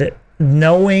 and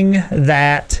knowing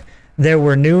that there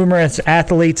were numerous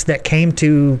athletes that came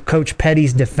to Coach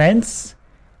Petty's defense,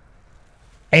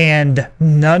 and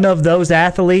none of those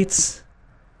athletes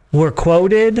were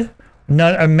quoted,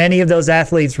 Many of those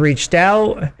athletes reached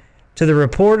out to the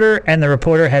reporter, and the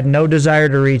reporter had no desire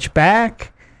to reach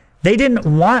back. They didn't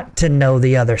want to know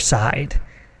the other side.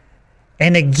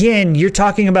 And again, you're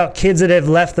talking about kids that have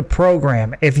left the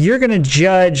program. If you're going to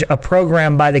judge a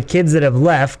program by the kids that have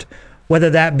left,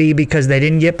 whether that be because they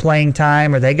didn't get playing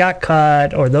time or they got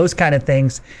cut or those kind of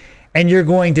things, and you're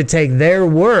going to take their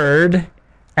word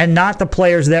and not the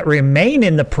players that remain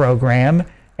in the program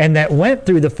and that went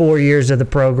through the 4 years of the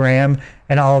program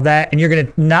and all of that, and you're going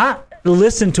to not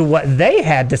listen to what they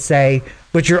had to say,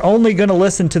 but you're only going to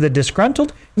listen to the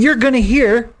disgruntled, you're going to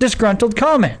hear disgruntled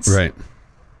comments. Right.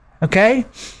 Okay?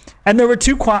 And there were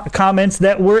two comments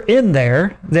that were in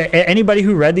there. Anybody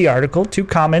who read the article, two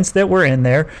comments that were in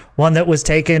there, one that was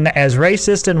taken as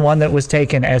racist and one that was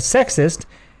taken as sexist.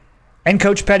 And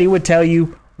Coach Petty would tell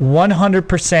you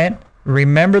 100%,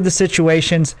 remember the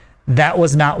situations, that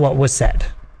was not what was said.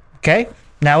 Okay?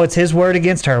 Now it's his word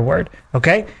against her word.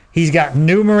 Okay? He's got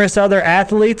numerous other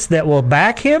athletes that will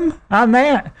back him on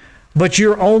that, but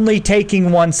you're only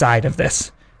taking one side of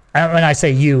this. When I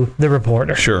say you, the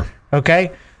reporter. Sure.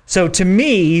 Okay? So to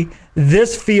me,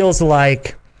 this feels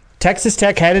like Texas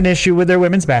Tech had an issue with their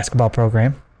women's basketball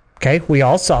program. Okay? We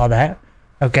all saw that.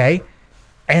 Okay?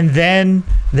 And then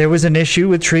there was an issue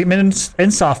with treatment in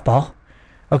softball.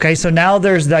 Okay? So now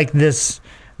there's like this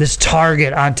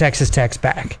target on Texas Tech's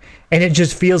back. And it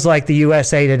just feels like the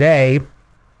USA Today,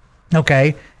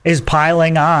 okay, is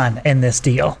piling on in this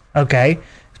deal. Okay?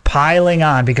 Piling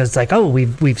on because it's like, oh,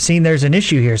 we've seen there's an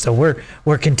issue here, so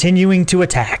we're continuing to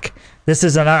attack. This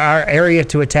is our area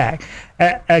to attack.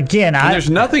 Again, there's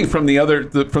nothing from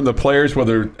from the players,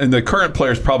 and the current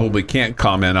players probably can't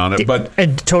comment on it, but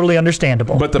totally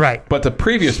understandable. But the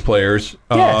previous players,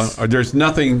 yes. There's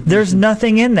nothing. There's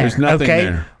nothing in there. There's nothing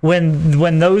there.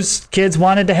 When those kids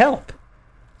wanted to help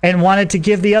and wanted to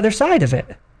give the other side of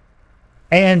it.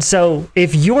 And so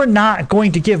if you're not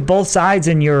going to give both sides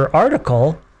in your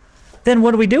article, then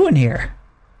what are we doing here?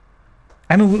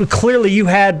 I mean, clearly you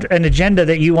had an agenda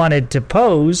that you wanted to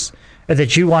pose, or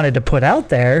that you wanted to put out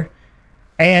there,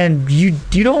 and you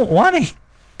don't want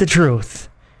the truth.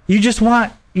 You just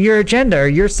want your agenda or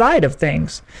your side of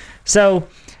things. So,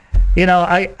 you know,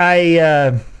 I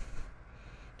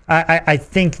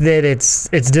think that it's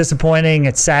disappointing,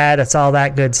 it's sad, it's all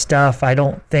that good stuff. I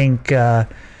don't think I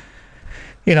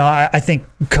think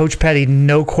Coach Petty,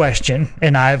 no question,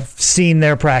 and I've seen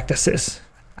their practices.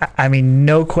 I mean,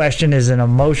 no question, is an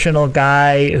emotional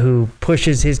guy who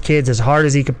pushes his kids as hard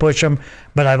as he could push them.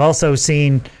 But I've also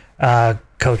seen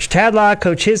Coach Tadlock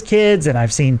coach his kids, and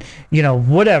I've seen,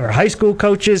 whatever, high school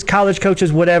coaches, college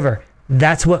coaches, whatever.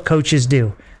 That's what coaches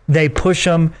do. They push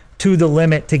them to the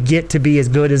limit to get to be as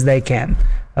good as they can,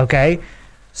 okay?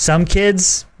 Some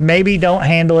kids maybe don't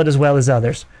handle it as well as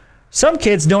others. Some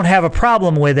kids don't have a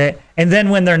problem with it, and then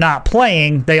when they're not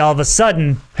playing, they all of a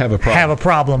sudden have a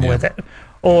problem with it.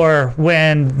 Or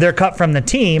when they're cut from the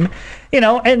team,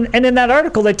 and in that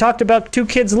article they talked about two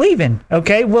kids leaving.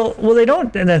 Okay, well they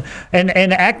don't,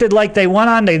 and acted like they went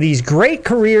on to these great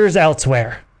careers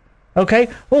elsewhere. Okay,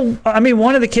 well I mean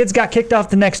one of the kids got kicked off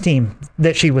the next team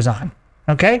that she was on.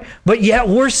 Okay, but yet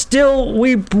we're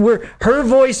her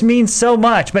voice means so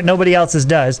much, but nobody else's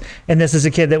does. And this is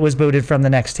a kid that was booted from the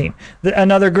next team.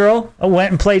 Another girl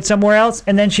went and played somewhere else,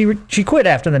 and then she quit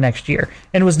after the next year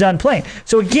and was done playing.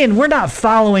 So again, we're not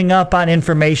following up on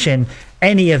information,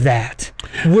 any of that.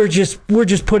 We're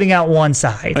just putting out one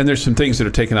side. And there's some things that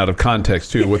are taken out of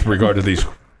context too, with regard to these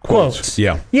quotes.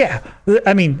 Yeah.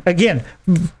 I mean, again,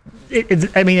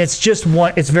 it's just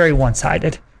one. It's very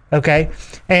one-sided. Okay.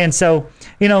 And so,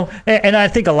 and I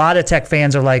think a lot of Tech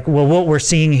fans are like, well, what we're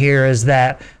seeing here is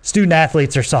that student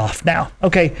athletes are soft now.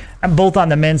 Okay. Both on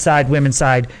the men's side, women's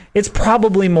side. It's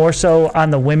probably more so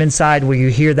on the women's side where you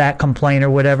hear that complaint or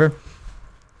whatever.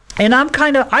 And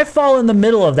I fall in the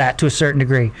middle of that to a certain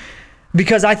degree,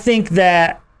 because I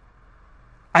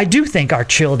do think our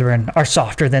children are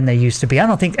softer than they used to be.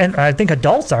 And I think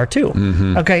adults are too.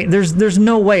 Mm-hmm. Okay. There's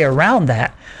no way around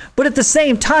that. But at the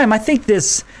same time, I think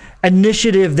this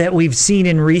initiative that we've seen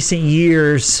in recent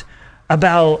years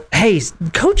about, hey,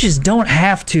 coaches don't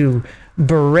have to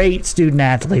berate student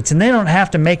athletes and they don't have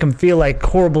to make them feel like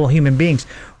horrible human beings,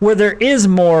 where there is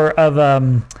more of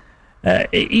a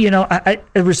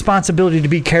responsibility to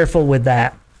be careful with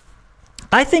that.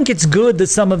 I think it's good that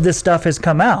some of this stuff has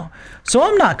come out. So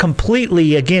I'm not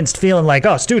completely against feeling like,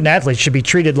 oh, student athletes should be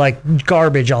treated like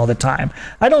garbage all the time.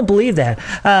 I don't believe that.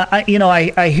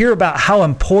 I hear about how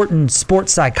important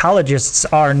sports psychologists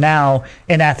are now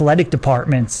in athletic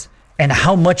departments and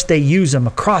how much they use them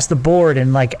across the board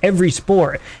in like every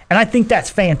sport. And I think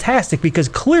that's fantastic because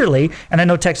clearly, and I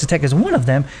know Texas Tech is one of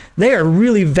them, they are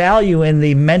really valuing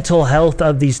the mental health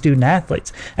of these student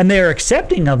athletes. And they're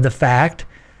accepting of the fact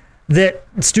that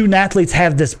student athletes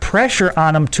have this pressure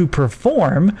on them to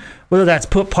perform, whether that's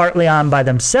put partly on by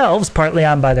themselves, partly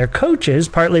on by their coaches,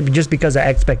 partly just because of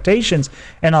expectations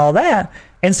and all that.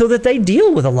 And so that they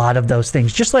deal with a lot of those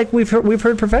things, just like we've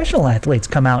heard professional athletes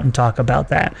come out and talk about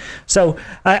that. So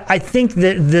I think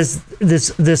that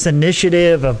this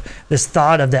initiative of this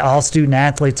thought of that all student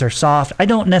athletes are soft, I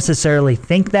don't necessarily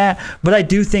think that, but I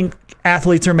do think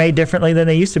athletes are made differently than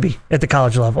they used to be at the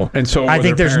college level. And so I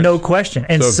think there's no question.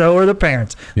 And so are the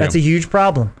parents. That's a huge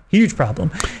problem. Huge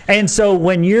problem. And so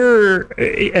when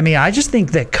I just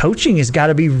think that coaching has got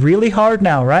to be really hard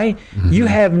now, right? Mm-hmm. You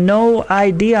have no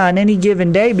idea on any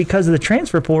given day because of the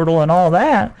transfer portal and all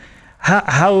that,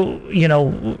 how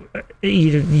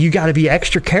you got to be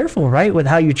extra careful, right, with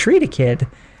how you treat a kid.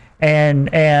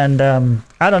 And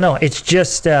I don't know. It's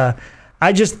just I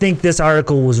just think this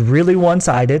article was really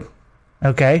one-sided.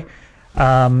 Okay,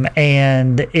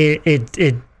 and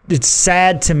it's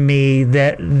sad to me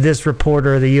that this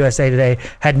reporter of the USA Today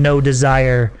had no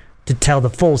desire to tell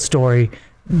the full story.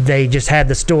 They just had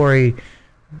the story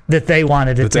that they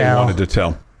wanted to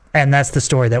tell. And that's the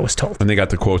story that was told. And they got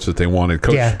the quotes that they wanted.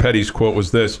 Coach Petty's quote was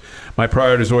this: "My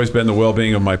priority has always been the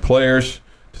well-being of my players.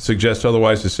 To suggest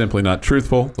otherwise is simply not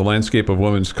truthful. The landscape of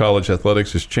women's college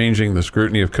athletics is changing. The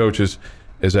scrutiny of coaches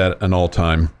is at an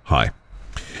all-time high."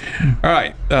 All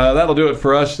right, that'll do it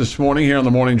for us this morning here on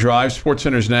the Morning Drive.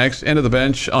 SportsCenter's next. End of the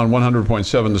bench on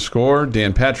 100.7 The Score.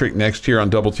 Dan Patrick next here on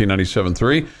Double T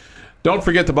 97.3. Don't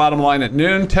forget the bottom line at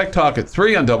noon. Tech Talk at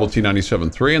 3 on Double T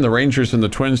 97.3. And the Rangers and the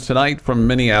Twins tonight from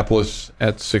Minneapolis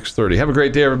at 6:30. Have a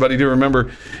great day, everybody. Do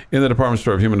remember, in the Department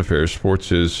Store of Human Affairs,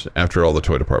 sports is, after all, the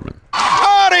toy department.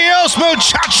 Adios,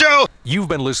 muchacho! You've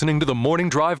been listening to the Morning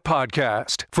Drive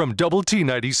podcast from Double T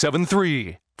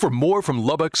 97.3. For more from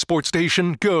Lubbock Sports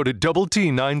Station, go to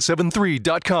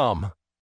doublet973.com.